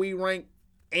 where do we rank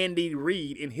Andy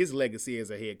Reid in his legacy as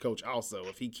a head coach also,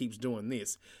 if he keeps doing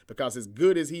this? Because as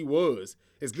good as he was,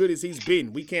 as good as he's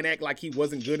been, we can't act like he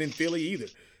wasn't good in Philly either.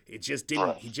 He just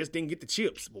didn't get the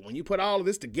chips. But when you put all of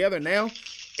this together now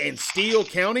and still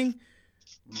counting,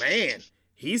 man,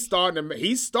 he's starting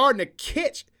to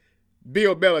catch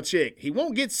Bill Belichick. He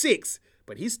won't get 6,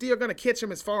 but he's still going to catch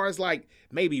him as far as like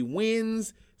maybe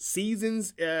wins,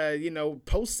 seasons,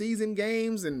 postseason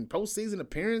games and postseason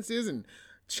appearances and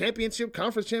championship,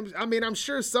 conference championship. I mean, I'm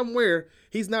sure somewhere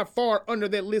he's not far under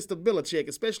that list of Belichick,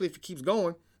 especially if he keeps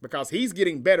going, because he's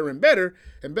getting better and better,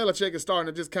 and Belichick is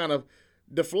starting to just kind of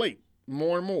deflate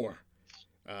more and more.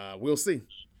 We'll see.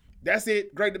 That's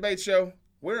it. Great debate show.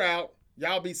 We're out.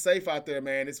 Y'all be safe out there,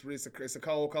 man. It's a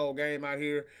cold, cold game out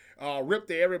here. Rip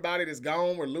to everybody that's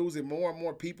gone. We're losing more and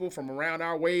more people from around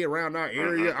our way, around our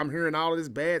area. I'm hearing all of this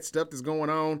bad stuff that's going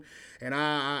on, and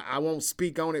I won't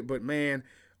speak on it, but, man,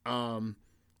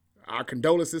 our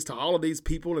condolences to all of these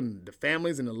people and the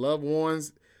families and the loved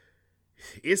ones.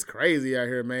 It's crazy out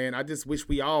here, man. I just wish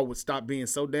we all would stop being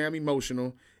so damn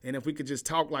emotional, and if we could just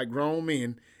talk like grown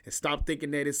men and stop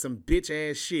thinking that it's some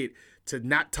bitch-ass shit to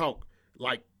not talk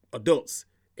like adults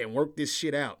and work this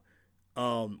shit out.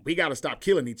 We got to stop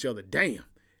killing each other. Damn.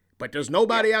 But there's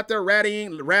nobody out there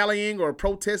rallying or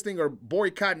protesting or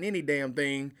boycotting any damn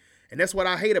thing. And that's what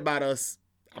I hate about us.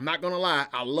 I'm not going to lie.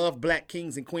 I love black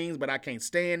kings and queens, but I can't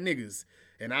stand niggas.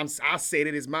 And I said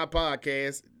it. It's my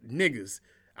podcast. Niggas.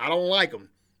 I don't like them.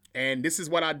 And this is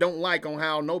what I don't like on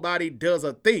how nobody does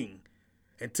a thing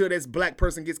until this black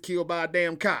person gets killed by a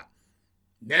damn cop.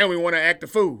 Now we want to act a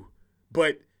fool.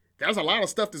 But there's a lot of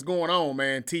stuff that's going on,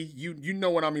 man. T, you know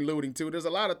what I'm alluding to. There's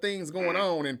a lot of things going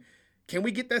on, and can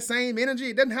we get that same energy?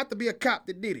 It doesn't have to be a cop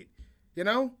that did it, you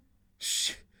know?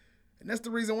 Shh. And that's the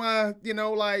reason why, you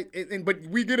know, like, but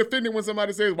we get offended when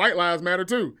somebody says white lives matter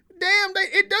too. Damn,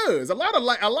 it does. A lot of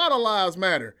lives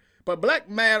matter, but black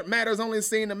matters only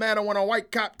seem to matter when a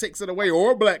white cop takes it away,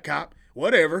 or a black cop,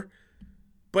 whatever.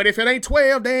 But if it ain't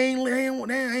 12, they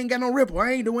ain't got no ripple.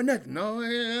 I ain't doing nothing. No,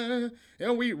 you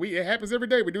know, it happens every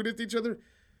day. We do this to each other.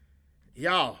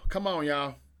 Y'all, come on,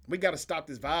 y'all. We got to stop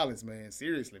this violence, man.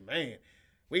 Seriously, man.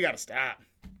 We got to stop.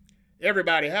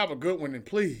 Everybody have a good one, and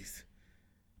please,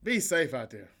 be safe out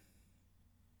there.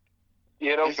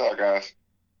 Yeah, those are guys.